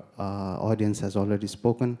our audience has already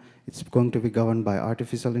spoken, it's going to be governed by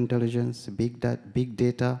artificial intelligence, big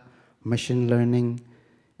data, machine learning,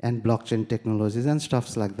 and blockchain technologies and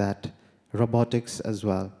stuffs like that, robotics as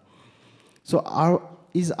well. So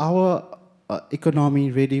is our economy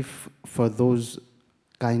ready for those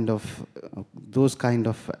kind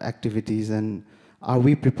of activities, and are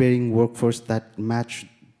we preparing workforce that match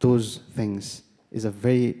those things? Is a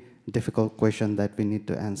very difficult question that we need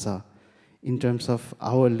to answer. In terms of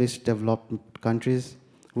our least developed countries,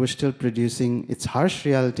 we're still producing, it's harsh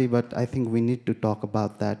reality, but I think we need to talk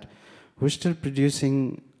about that. We're still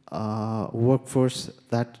producing workforce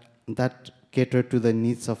that cater to the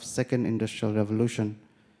needs of second industrial revolution.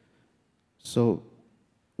 So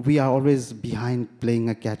we are always behind playing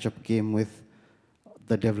a catch-up game with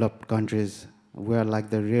the developed countries. We are like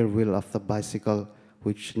the rear wheel of the bicycle,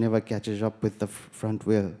 which never catches up with the front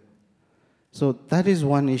wheel. So that is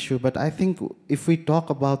one issue, but I think if we talk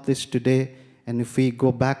about this today, and if we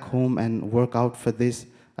go back home and work out for this,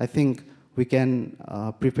 I think we can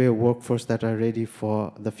prepare workforce that are ready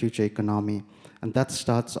for the future economy. And that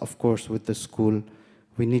starts, of course, with the school.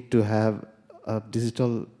 We need to have a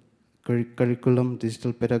digital curriculum,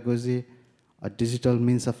 digital pedagogy, a digital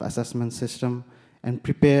means of assessment system, and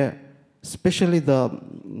prepare, especially the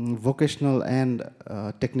vocational and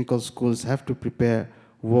technical schools have to prepare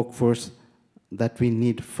workforce that we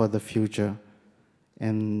need for the future.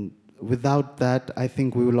 And without that, I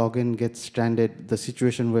think we will again get stranded. The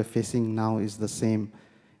situation we're facing now is the same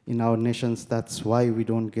in our nations. That's why we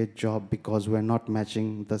don't get jobs, because we're not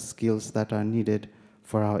matching the skills that are needed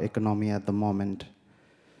for our economy at the moment.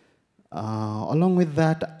 Along with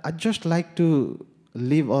that, I'd just like to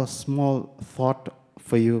leave a small thought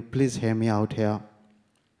for you. Please hear me out here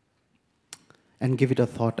and give it a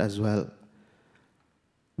thought as well.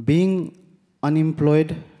 Being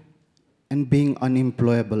unemployed and being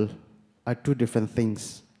unemployable are two different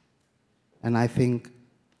things. And I think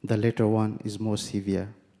the latter one is more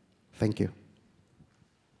severe. Thank you.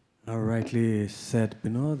 Rightly said,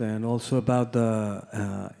 Binod, and also about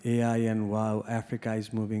the AI and how Africa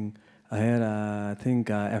is moving ahead. I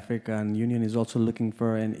think African Union is also looking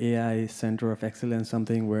for an AI center of excellence,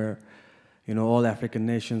 something where all African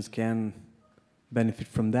nations can benefit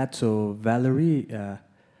from that. So Valerie,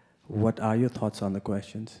 what are your thoughts on the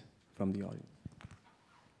questions from the audience?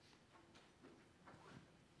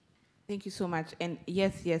 Thank you so much. And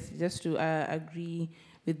yes, just to agree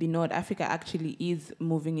with Binod, Africa actually is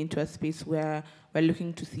moving into a space where we're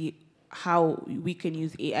looking to see how we can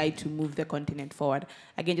use AI to move the continent forward.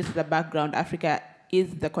 Again, just as a background, Africa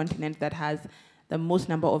is the continent that has the most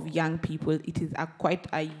number of young people. It is quite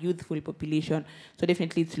a youthful population. So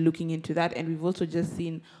definitely it's looking into that. And we've also just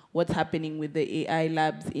seen what's happening with the AI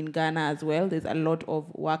labs in Ghana as well. There's a lot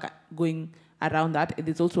of work going around that.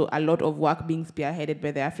 There's also a lot of work being spearheaded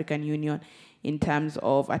by the African Union in terms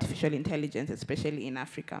of artificial intelligence, especially in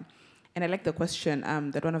Africa. And I like the question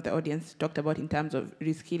that one of the audience talked about in terms of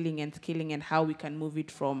reskilling and skilling and how we can move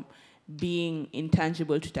it from being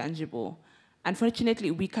intangible to tangible.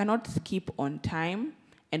 Unfortunately, we cannot skip on time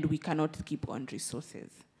and we cannot skip on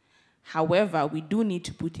resources. However, we do need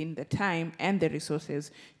to put in the time and the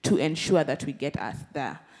resources to ensure that we get us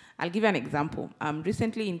there. I'll give you an example.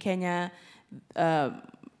 Recently in Kenya,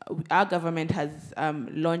 our government has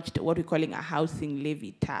launched what we're calling a housing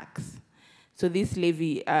levy tax. So this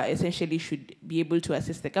levy essentially should be able to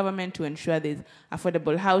assist the government to ensure there's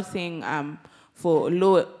affordable housing for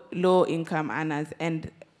low-income earners.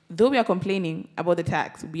 And though we are complaining about the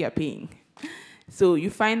tax, we are paying. So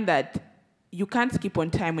you find that you can't skip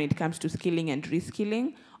on time when it comes to skilling and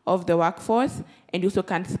reskilling of the workforce, and you also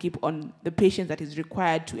can't skip on the patience that is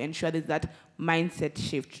required to ensure there's that mindset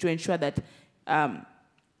shift, to ensure that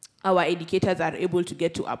our educators are able to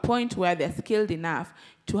get to a point where they're skilled enough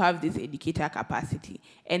to have this educator capacity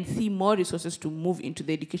and see more resources to move into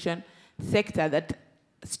the education sector that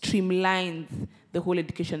streamlines the whole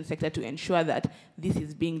education sector to ensure that this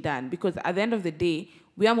is being done. Because at the end of the day,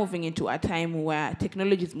 we are moving into a time where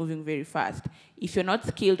technology is moving very fast. If you're not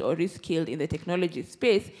skilled or reskilled in the technology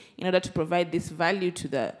space, in order to provide this value to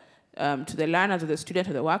the learners or the student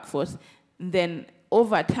or the workforce, then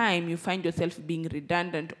over time you find yourself being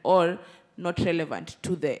redundant or not relevant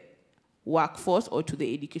to the workforce or to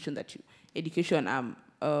the education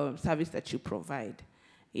service that you provide.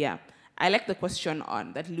 Yeah. I like the question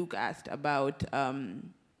that Luke asked about the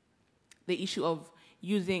issue of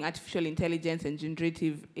using artificial intelligence and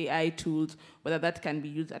generative AI tools, whether that can be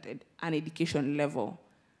used at an education level.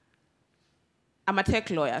 I'm a tech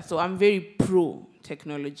lawyer, so I'm very pro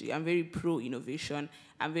technology. I'm very pro innovation.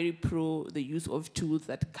 I'm very pro the use of tools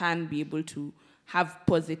that can be able to have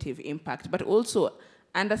positive impact, but also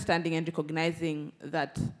understanding and recognizing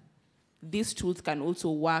that these tools can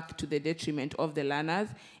also work to the detriment of the learners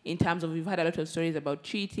in terms of, we've had a lot of stories about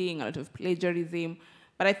cheating, a lot of plagiarism,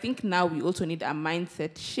 but I think now we also need a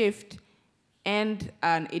mindset shift and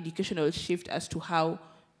an educational shift as to how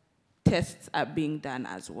tests are being done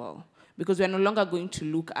as well. Because we're no longer going to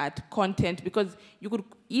look at content, because you could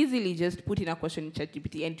easily just put in a question in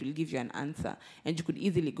ChatGPT and it will give you an answer, and you could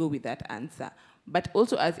easily go with that answer. But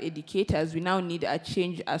also as educators, we now need a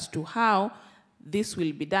change as to how this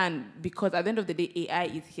will be done, because at the end of the day, AI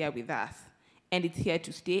is here with us, and it's here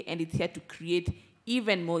to stay, and it's here to create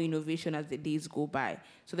even more innovation as the days go by.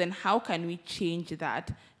 So then how can we change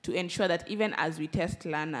that to ensure that even as we test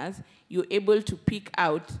learners, you're able to pick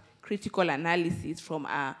out critical analysis from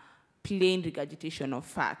a plain regurgitation of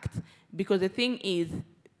facts? Because the thing is,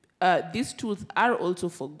 these tools are also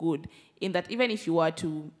for good, in that even if you were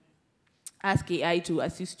to ask AI to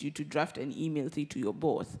assist you to draft an email, say, to your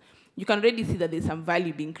boss, you can already see that there's some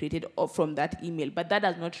value being created from that email, but that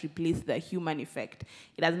does not replace the human effect.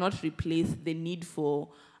 It does not replace the need for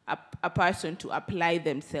a person to apply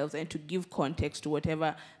themselves and to give context to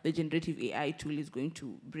whatever the generative AI tool is going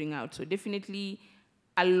to bring out. So definitely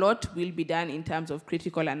a lot will be done in terms of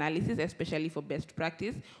critical analysis, especially for best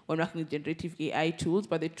practice when working with generative AI tools,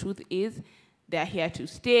 but the truth is they're here to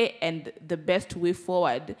stay, and the best way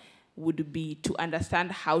forward would be to understand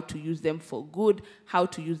how to use them for good, how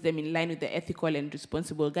to use them in line with the ethical and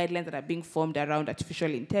responsible guidelines that are being formed around artificial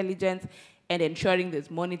intelligence, and ensuring there's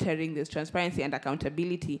monitoring, there's transparency and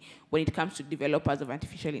accountability when it comes to developers of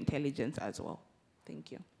artificial intelligence as well.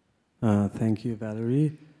 Thank you. Thank you,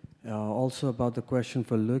 Valerie. Also about the question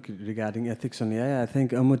for Luke regarding ethics on AI, I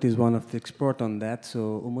think Umut is one of the experts on that.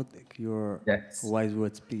 So Umut, your wise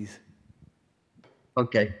words, please.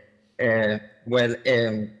 Okay.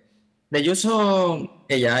 The use of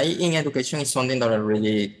AI in education is something that is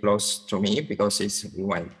really close to me, because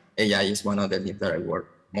AI is one of the things that I work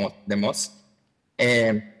the most.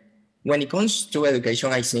 When it comes to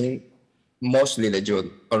education, I think mostly the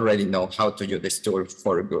youth already know how to use this tool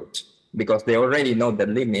for good, because they already know the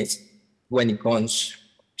limits when it comes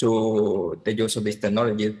to the use of this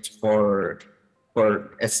technology for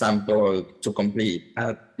example, to complete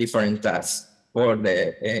a different tasks for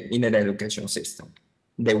the in the education system.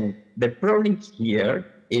 The problem here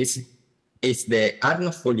is they are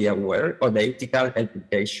not fully aware of the ethical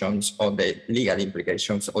implications or the legal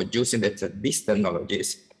implications of using these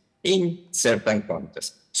technologies in certain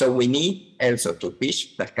contexts. So we need also to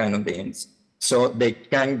teach that kind of things so they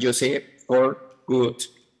can use it for good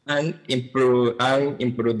and improve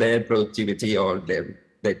their productivity or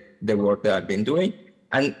the work they have been doing.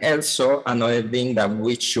 And also another thing that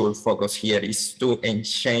we should focus here is to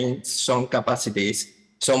enhance some capacities,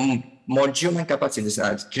 some more human capacities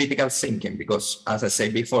as critical thinking, because as I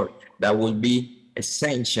said before, that will be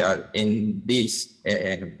essential in this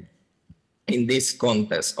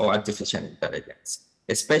context of artificial intelligence,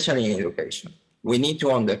 especially in education. We need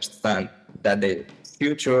to understand that the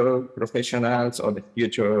future professionals or the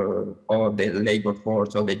future of the labor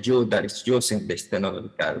force or the youth that is using these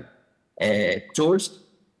technological tools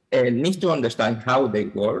need to understand how they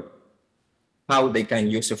work, how they can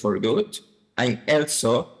use it for good, and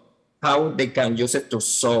also how they can use it to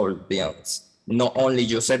solve bills. Not only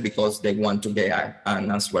use it because they want to get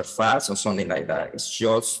an answer fast or something like that. It's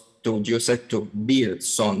just to use it to build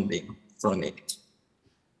something from it.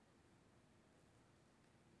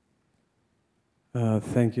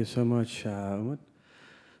 Thank you so much, Umut.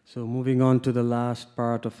 So moving on to the last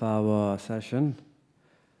part of our session.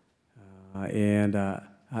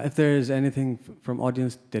 If there is anything from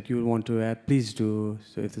audience that you want to add, please do.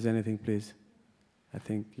 So if there's anything, please. I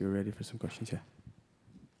think you're ready for some questions, yeah.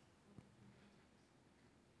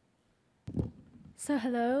 So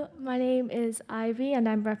hello, my name is Ivy and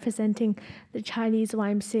I'm representing the Chinese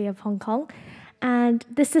YMCA of Hong Kong. And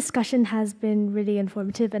this discussion has been really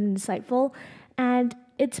informative and insightful. And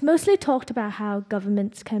it's mostly talked about how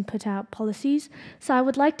governments can put out policies. So I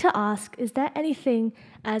would like to ask, is there anything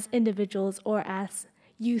as individuals or as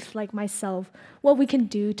youth like myself, what we can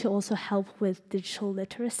do to also help with digital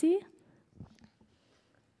literacy?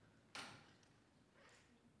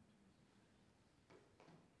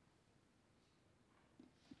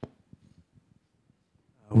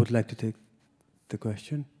 I would like to take the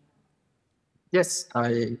question. Yes,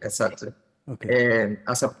 exactly. Okay.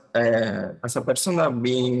 As a person that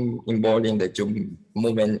been involved in the youth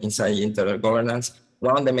movement inside internet governance,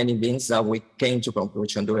 one of the many things that we came to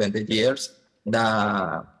conclusion during the years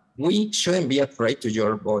that we shouldn't be afraid to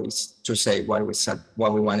your voice to say what we said,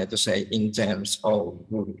 what we wanted to say in terms of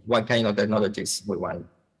what kind of technologies we want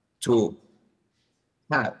to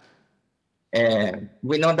have.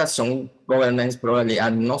 We know that some governments probably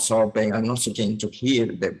are not so open and not so keen to hear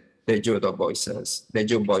the youth voices,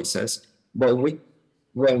 but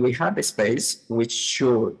when we have the space, we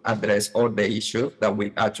should address all the issues that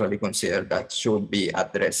we actually consider that should be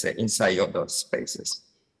addressed inside of those spaces.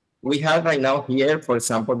 We have right now here, for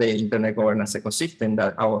example, the internet governance ecosystem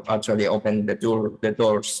that actually opened the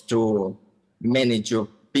doors to many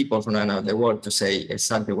people from around the world to say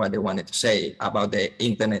exactly what they wanted to say about the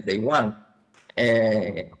internet they want.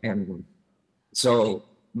 And so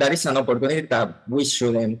that is an opportunity that we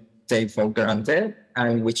shouldn't take for granted,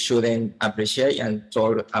 and we shouldn't appreciate and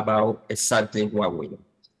talk about exactly what we do.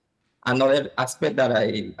 Another aspect that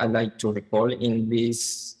I like to recall in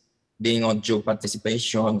this being on your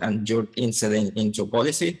participation and your incident into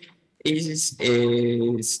policy is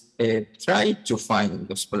try to find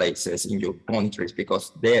those places in your countries,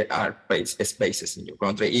 because there are spaces in your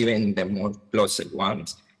country, even the more closest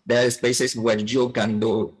ones. There are spaces where you can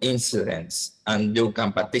do incidents and you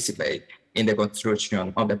can participate in the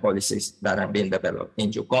construction of the policies that are being developed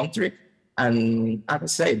in your country. And as I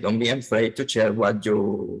say, don't be afraid to share what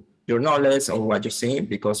your knowledge or what you see,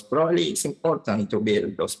 because probably it's important to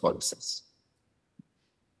build those policies.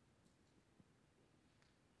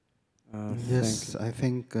 Yes, I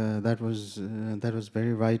think that was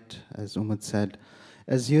very right, as Umad said.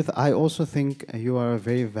 As youth, I also think you are a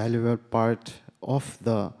very valuable part of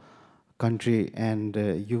the country, and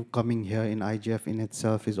you coming here in IGF in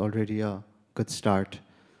itself is already a good start.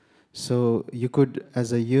 So you could,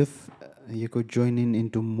 as a youth, you could join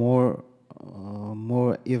into more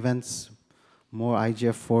events, more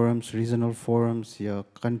IGF forums, regional forums, your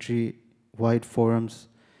country-wide forums,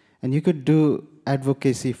 and you could do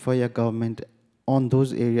advocacy for your government on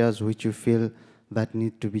those areas which you feel that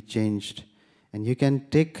need to be changed. And you can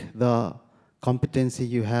take the competency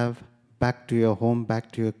you have back to your home,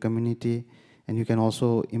 back to your community, and you can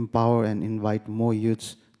also empower and invite more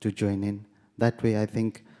youths to join in. That way, I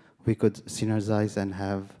think we could synergize and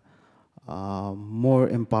have more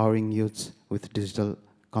empowering youths with digital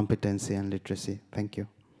competency and literacy. Thank you.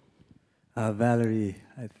 Valerie,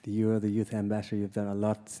 you are the youth ambassador. You've done a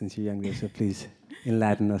lot since you're young, so please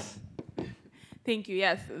enlighten us. Thank you.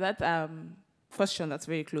 Yes, that's question that's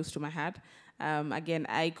very close to my heart. Again,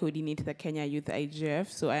 I coordinate the Kenya Youth IGF,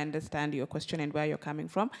 so I understand your question and where you're coming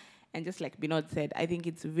from. And just like Binod said, I think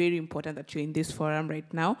it's very important that you're in this forum right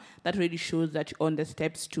now. That really shows that you're on the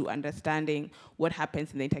steps to understanding what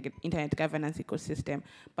happens in the internet governance ecosystem.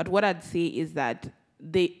 But what I'd say is that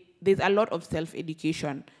there's a lot of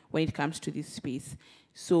self-education when it comes to this space.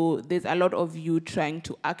 So there's a lot of you trying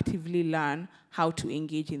to actively learn how to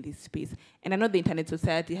engage in this space. And I know the Internet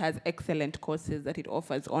Society has excellent courses that it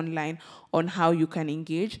offers online on how you can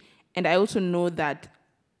engage. And I also know that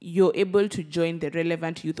you're able to join the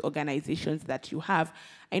relevant youth organizations that you have.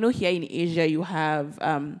 I know here in Asia you have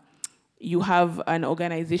an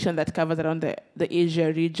organization that covers around the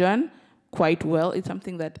Asia region quite well. It's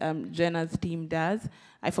something that Jenna's team does.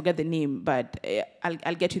 I forget the name, but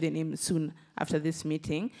I'll get you the name soon after this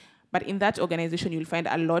meeting. But in that organization, you'll find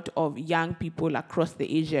a lot of young people across the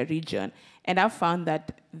Asia region. And I've found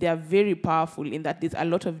that they are very powerful in that there's a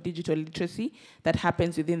lot of digital literacy that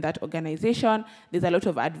happens within that organization. There's a lot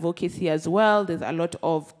of advocacy as well. There's a lot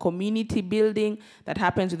of community building that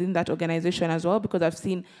happens within that organization as well, because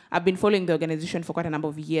I've been following the organization for quite a number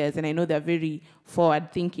of years, and I know they're very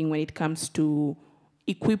forward-thinking when it comes to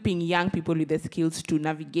equipping young people with the skills to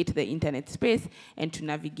navigate the internet space and to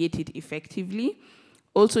navigate it effectively.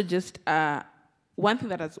 Also, just one thing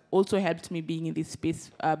that has also helped me being in this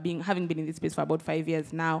space, having been in this space for about 5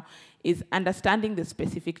 years now, is understanding the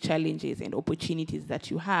specific challenges and opportunities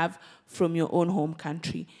that you have from your own home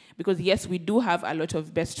country. Because yes, we do have a lot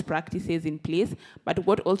of best practices in place, but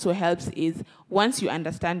what also helps is once you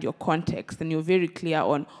understand your context and you're very clear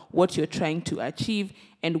on what you're trying to achieve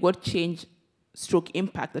and what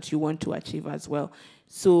impact that you want to achieve as well.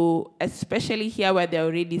 So especially here where there are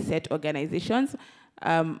already set organizations,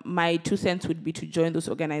 my 2 cents would be to join those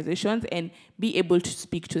organizations and be able to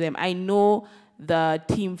speak to them. I know the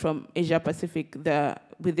team from Asia Pacific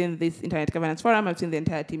within this Internet Governance Forum. I've seen the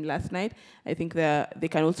entire team last night. I think they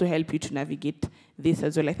can also help you to navigate this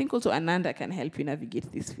as well. I think also Ananda can help you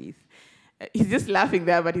navigate this phase. He's just laughing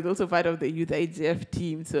there, but he's also part of the Youth IGF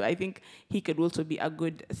team. So I think he could also be a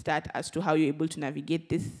good start as to how you're able to navigate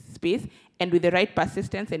this space. And with the right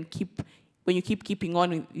persistence and when you keeping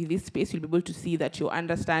on with this space, you'll be able to see that your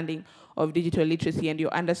understanding of digital literacy and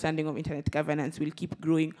your understanding of internet governance will keep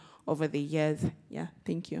growing over the years. Yeah,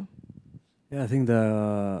 thank you. Yeah, I think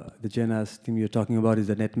the GenAS thing you're talking about is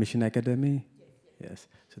the Net Mission Academy. Yes.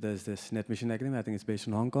 So there's this Net Mission Academy. I think it's based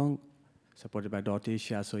in Hong Kong, supported by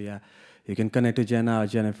Asia. So yeah, you can connect to Jenna or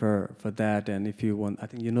Jennifer for that. And if you want, I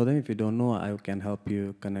think you know them. If you don't know, I can help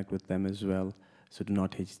you connect with them as well. So do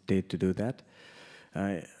not hesitate to do that.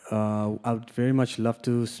 I would very much love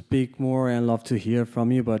to speak more and love to hear from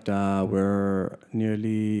you, but we're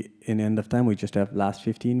nearly in the end of time. We just have last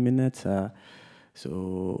 15 minutes.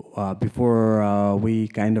 So before we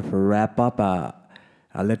kind of wrap up,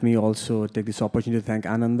 let me also take this opportunity to thank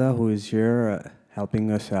Ananda, who is here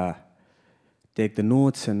helping us take the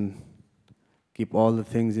notes and keep all the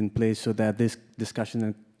things in place so that this discussion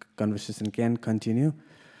and conversation can continue.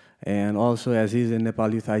 And also, as he's in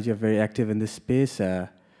Nepal Youth IGF, very active in this space,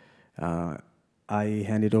 I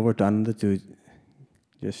hand it over to Ananda to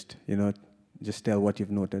just tell what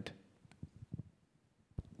you've noted.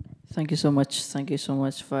 Thank you so much. Thank you so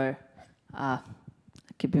much for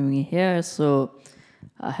keeping me here. So,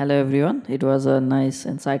 hello everyone. It was a nice,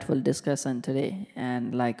 insightful discussion today,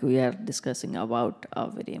 and like we are discussing about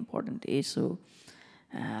a very important issue.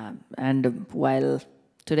 And while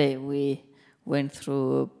today we went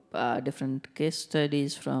through different case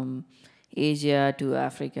studies from Asia to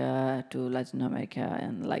Africa to Latin America,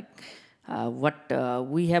 and like what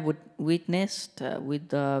we have witnessed we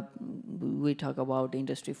talk about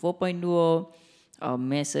Industry 4.0,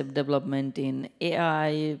 massive development in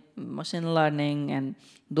AI, machine learning, and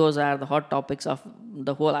those are the hot topics of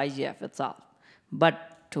the whole IGF itself. But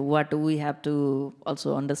what we have to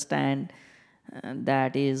also understand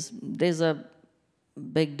that is there's a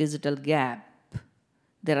big digital gap.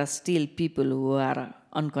 There are still people who are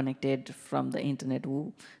unconnected from the internet,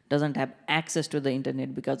 who doesn't have access to the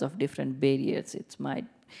internet because of different barriers. It might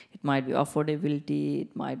be affordability,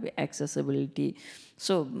 it might be accessibility.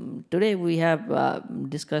 So today we have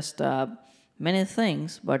discussed many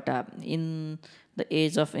things, but in the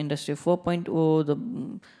age of Industry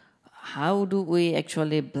 4.0, how do we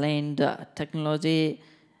actually blend technology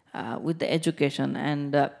with the education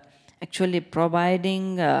and actually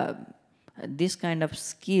providing this kind of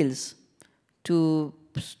skills to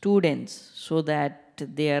students so that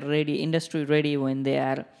they are ready, industry ready when they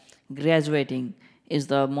are graduating is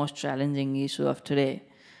the most challenging issue of today.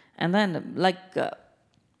 And then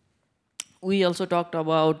we also talked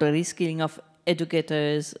about the reskilling of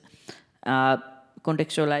educators,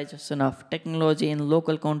 contextualization of technology in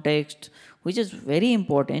local context, which is very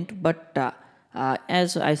important. But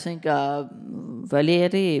as I think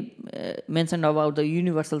Valerie mentioned about the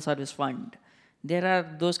Universal Service Fund, there are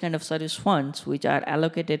those kind of service funds which are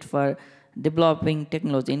allocated for developing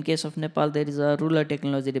technology. In case of Nepal, there is a Rural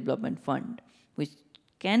Technology Development Fund, which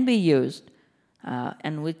can be used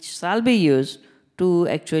and which shall be used to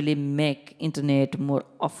actually make internet more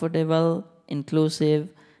affordable, inclusive,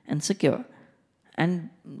 and secure. And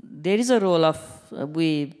there is a role of,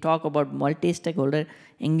 we talk about multi-stakeholder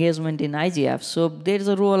engagement in IGF, so there is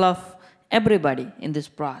a role of everybody in this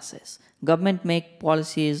process. Government make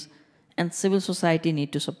policies, and civil society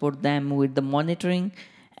need to support them with the monitoring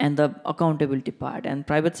and the accountability part, and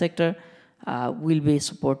private sector will be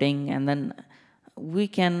supporting, and then we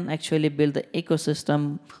can actually build the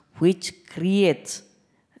ecosystem which creates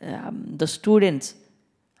the students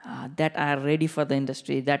that are ready for the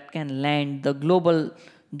industry, that can land the global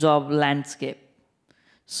job landscape.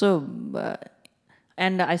 So,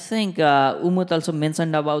 and I think Umut also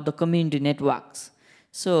mentioned about the community networks.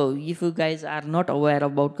 So if you guys are not aware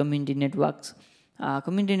about community networks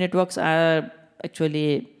are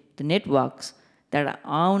actually the networks that are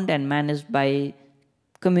owned and managed by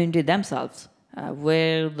community themselves,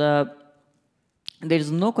 where there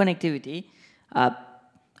is no connectivity.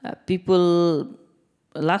 People,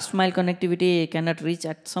 last mile connectivity cannot reach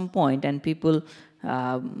at some point, and people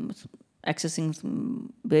accessing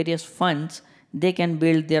various funds, they can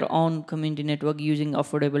build their own community network using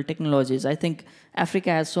affordable technologies. I think Africa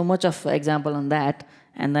has so much of example on that,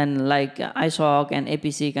 and then like ISOC and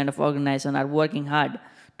APC kind of organization are working hard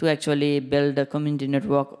to actually build a community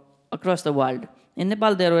network across the world. In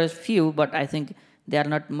Nepal there were few, but I think they are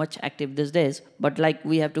not much active these days. But like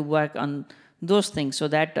we have to work on those things so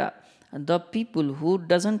that the people who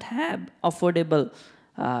doesn't have affordable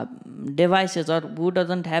devices, or who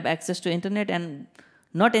doesn't have access to internet, and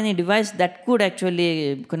not any device that could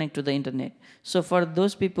actually connect to the internet. So for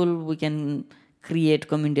those people, we can create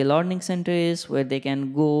community learning centers where they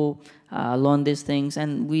can go learn these things.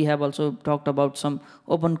 And we have also talked about some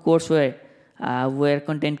open courseware where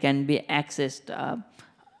content can be accessed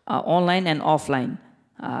online and offline.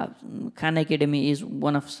 Khan Academy is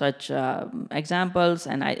one of such examples,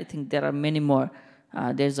 and I think there are many more.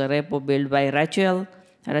 There's a repo built by Rachel.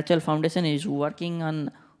 Rachel Foundation is working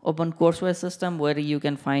on open courseware system where you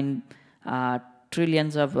can find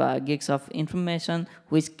trillions of gigs of information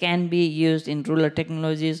which can be used in rural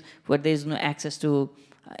technologies where there is no access to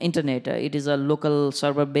internet. It is a local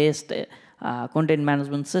server-based content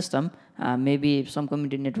management system. Maybe some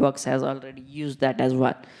community networks has already used that as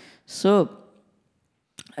well. So,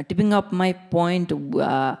 tipping up my point,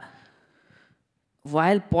 while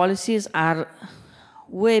policies are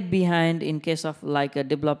way behind in case of like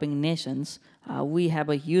developing nations, we have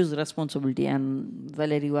a huge responsibility, and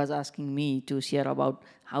Valerie was asking me to share about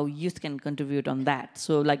how youth can contribute on that.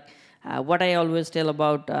 So like what I always tell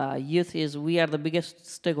about youth is we are the biggest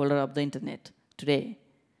stakeholder of the internet today.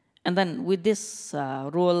 And then with this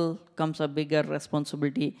role comes a bigger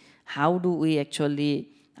responsibility. How do we actually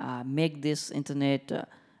make this internet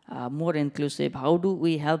more inclusive? How do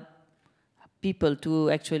we help people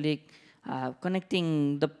to actually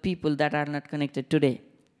connecting the people that are not connected today?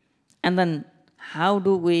 And then how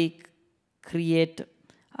do we create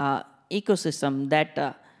an ecosystem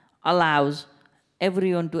that allows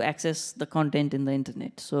everyone to access the content in the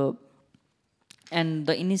internet? So, and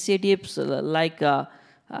the initiatives like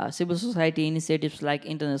civil society initiatives like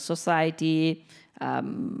Internet Society,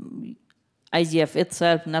 IGF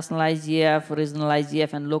itself, national IGF, regional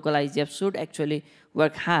IGF, and local IGF should actually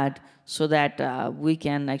work hard so that we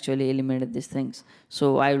can actually eliminate these things.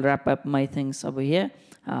 So I'll wrap up my things over here.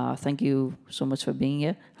 Thank you so much for being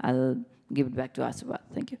here. I'll give it back to Asifa.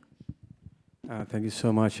 Thank you. Thank you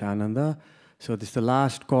so much, Ananda. So this is the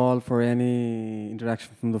last call for any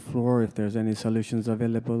interaction from the floor, if there's any solutions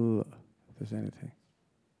available, if there's anything.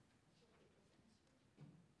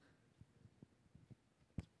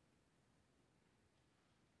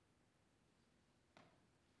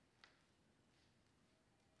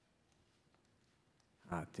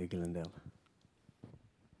 Glendale.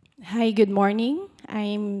 Hi, good morning.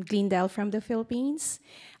 I'm Glendale from the Philippines.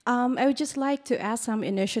 I would just like to ask some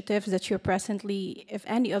initiatives that you're presently, if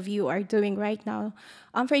any of you are doing right now.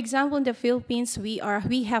 For example, in the Philippines, we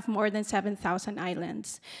have more than 7,000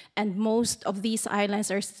 islands, and most of these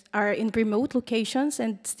islands are in remote locations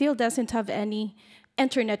and still doesn't have any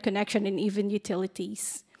internet connection and even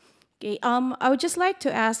utilities. Okay, I would just like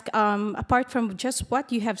to ask, apart from just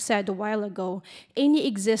what you have said a while ago, any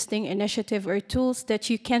existing initiative or tools that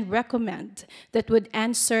you can recommend that would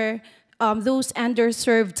answer those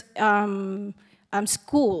underserved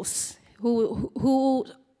schools who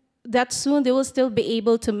that soon they will still be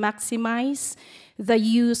able to maximize the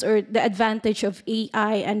use or the advantage of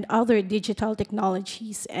AI and other digital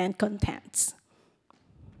technologies and contents.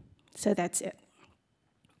 So that's it.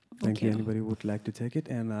 Thank you. Anybody would like to take it?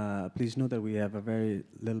 And please know that we have a very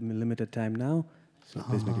limited time now, so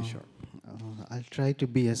please make it short. I'll try to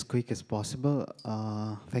be as quick as possible.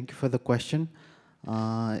 Thank you for the question.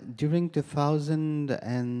 During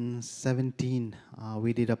 2017,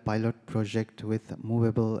 we did a pilot project with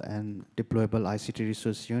movable and deployable ICT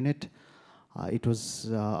resource unit. It was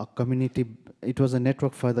a community. It was a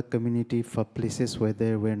network for the community for places where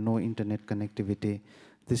there were no internet connectivity.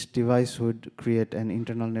 This device would create an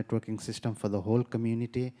internal networking system for the whole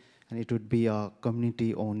community, and it would be a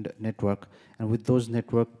community-owned network. And with those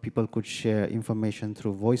networks, people could share information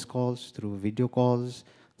through voice calls, through video calls,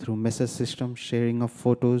 through message systems, sharing of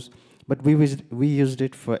photos. But we used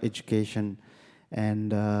it for education,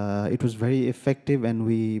 and it was very effective, and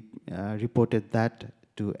we reported that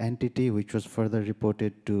to entity, which was further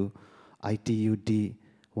reported to ITUD.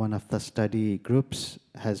 One of the study groups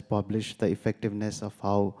has published the effectiveness of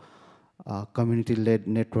how community-led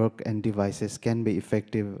network and devices can be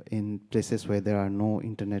effective in places where there are no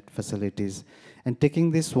internet facilities. And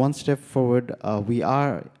taking this one step forward, we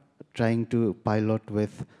are trying to pilot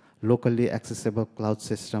with locally accessible cloud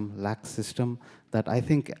system, LAC system, that I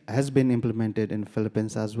think has been implemented in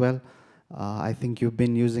Philippines as well. I think you've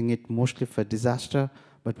been using it mostly for disaster,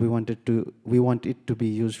 but we want it to be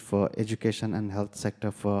used for education and health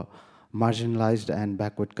sector for marginalized and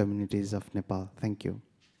backward communities of Nepal. Thank you.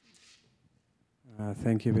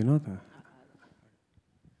 Thank you, Vinod.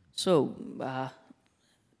 So,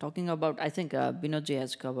 talking about, I think Binodji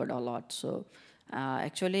has covered a lot. So,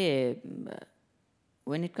 actually,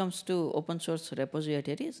 when it comes to open source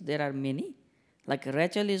repositories, there are many. Like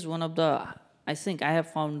Rachel is one of the, I think I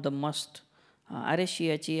have found the most,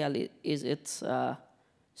 RHEL is its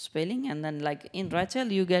spelling, and then like in Rachel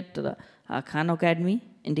you get Khan Academy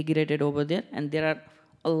integrated over there, and there are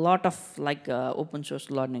a lot of like open source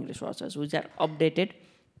learning resources which are updated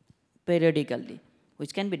periodically,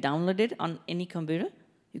 which can be downloaded on any computer.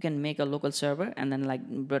 You can make a local server and then like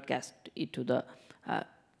broadcast it to the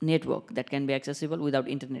network that can be accessible without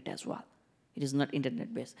internet as well. It is not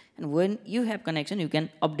internet based. And when you have connection, you can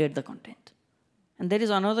update the content. And there is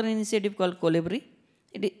another initiative called Colibri.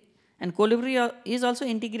 And Colibri is also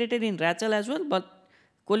integrated in Rachel as well, but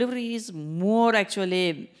Colibri is more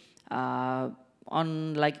actually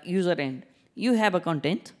on like user end. You have a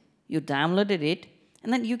content, you downloaded it,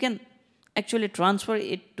 and then you can actually transfer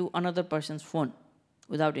it to another person's phone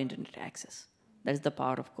without internet access. That is the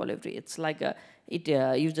power of Colibri. It's like it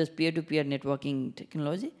uses peer-to-peer networking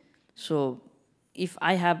technology. So if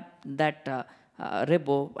I have that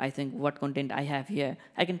repo, I think what content I have here,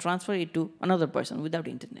 I can transfer it to another person without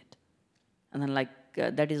internet. And then like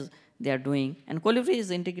that is they are doing. And Colibri is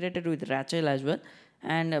integrated with Rachel as well.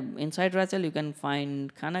 And inside Rachel, you can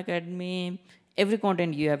find Khan Academy, every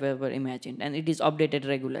content you have ever imagined, and it is updated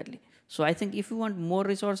regularly. So I think if you want more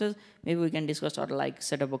resources, maybe we can discuss or like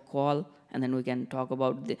set up a call and then we can talk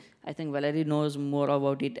about the, I think Valerie knows more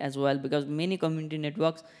about it as well because many community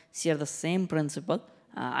networks share the same principle.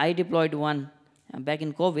 I deployed one back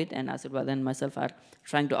in COVID and Asirvad and myself are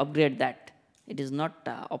trying to upgrade that. It is not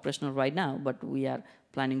operational right now, but we are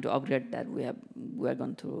planning to upgrade that. We are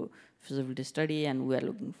going through feasibility study and we are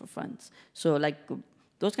looking for funds. So like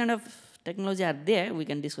those kind of technology are there. We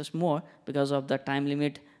can discuss more because of the time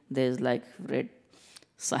limit. There's like red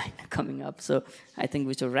sign coming up. So I think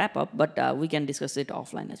we should wrap up, but we can discuss it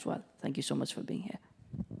offline as well. Thank you so much for being here.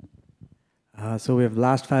 So we have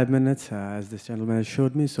last 5 minutes, as this gentleman has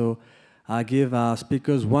showed me. So I'll give our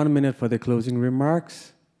speakers 1 minute for their closing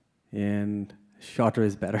remarks, and shorter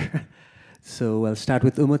is better. So we'll start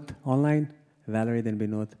with Umut online, Valerie, then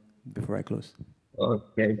Binod, before I close.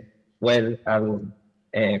 Okay. Well,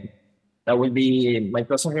 that will be, my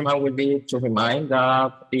closing remark will be to remind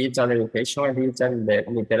that digital education and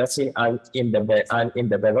digital literacy are in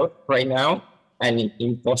develop right now and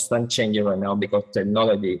in constant changing right now because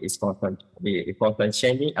technology is constant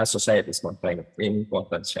changing and society is in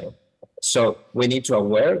constant change. So we need to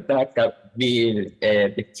aware that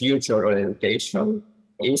the future of education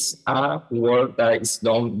is a work that is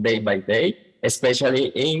done day by day, especially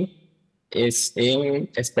in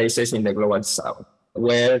spaces in the global south,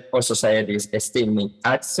 where our societies still need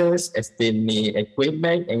access, still need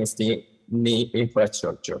equipment, and still need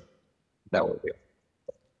infrastructure. That will be it.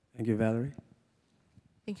 Thank you, Valerie.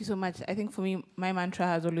 Thank you so much. I think for me, my mantra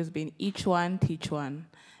has always been each one, teach one.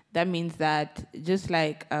 That means that just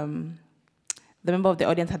like the member of the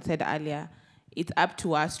audience had said earlier, it's up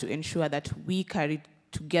to us to ensure that we carry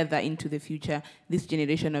together into the future this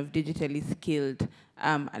generation of digitally skilled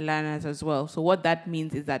learners as well. So what that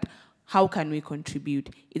means is that how can we contribute?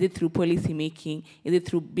 Is it through policy making? Is it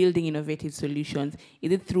through building innovative solutions?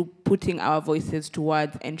 Is it through putting our voices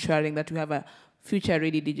towards ensuring that we have a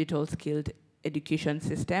future-ready digital skilled education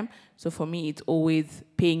system? So for me, it's always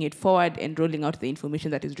paying it forward and rolling out the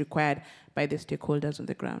information that is required by the stakeholders on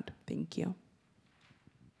the ground. Thank you.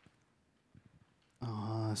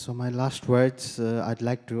 So my last words, I'd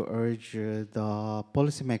like to urge the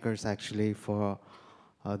policymakers actually for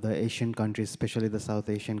the Asian countries, especially the South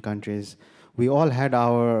Asian countries. We all had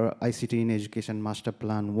our ICT in Education Master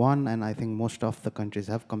Plan 1, and I think most of the countries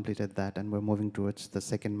have completed that, and we're moving towards the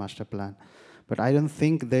second master plan. But I don't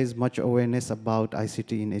think there's much awareness about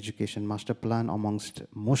ICT in Education Master Plan amongst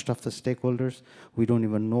most of the stakeholders. We don't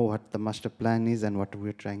even know what the master plan is and what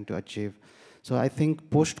we're trying to achieve. So I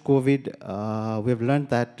think post-COVID, we've learned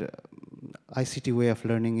that ICT way of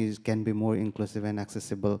learning can be more inclusive and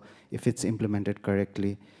accessible if it's implemented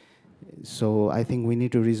correctly. So I think we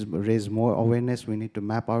need to raise more awareness. We need to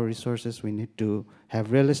map our resources. We need to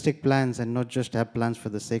have realistic plans and not just have plans for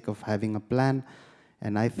the sake of having a plan.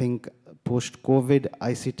 And I think post-COVID,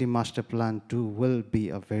 ICT Master Plan 2 will be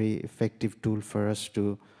a very effective tool for us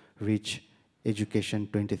to reach Education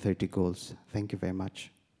 2030 goals. Thank you very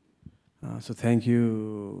much. So thank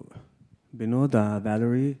you, Binod,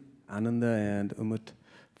 Valerie, Ananda, and Umut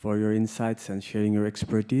for your insights and sharing your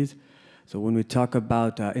expertise. So when we talk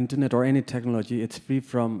about internet or any technology, it's free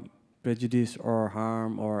from prejudice or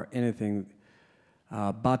harm or anything.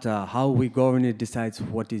 But how we govern it decides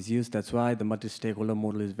what is used. That's why the multi-stakeholder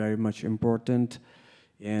model is very much important.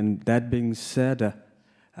 And that being said,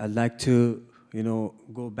 I'd like to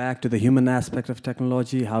go back to the human aspect of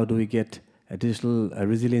technology. How do we get digital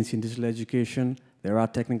resiliency in digital education? There are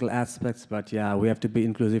technical aspects, but yeah, we have to be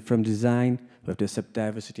inclusive from design. We have to accept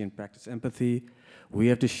diversity and practice empathy. We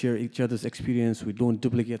have to share each other's experience. We don't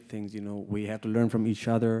duplicate things, we have to learn from each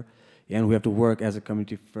other. and we have to work as a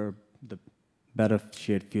community for the better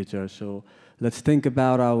shared future. So let's think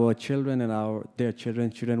about our children and their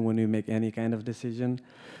children when we make any kind of decision.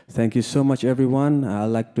 Thank you so much, everyone. I'd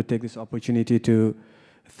like to take this opportunity to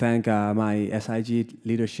thank my SIG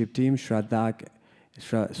leadership team, Shraddha,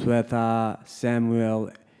 Swetha,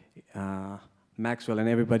 Samuel, Maxwell, and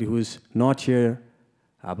everybody who's not here,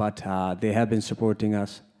 but they have been supporting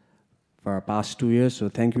us for our past 2 years. So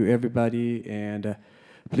thank you, everybody. And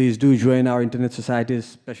please do join our Internet Society's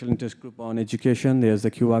special interest group on education. There's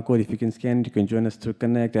the QR code. If you can scan it, you can join us to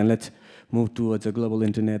connect. And let's move towards a global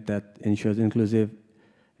internet that ensures inclusive,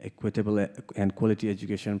 equitable, and quality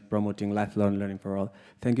education, promoting lifelong learning for all.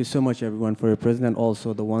 Thank you so much, everyone, for your presence, and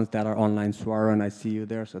also the ones that are online. Swaran, I see you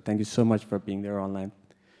there. So thank you so much for being there online.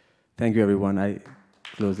 Thank you, everyone. I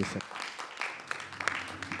close this up.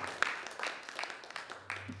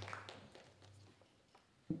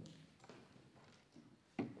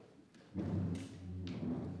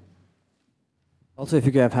 Also, if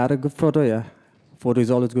you have had a good photo, yeah, photo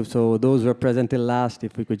is always good. So those who are present till last,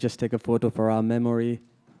 if we could just take a photo for our memory,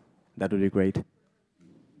 that would be great.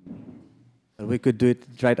 We could do it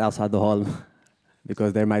right outside the hall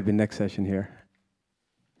because there might be next session here.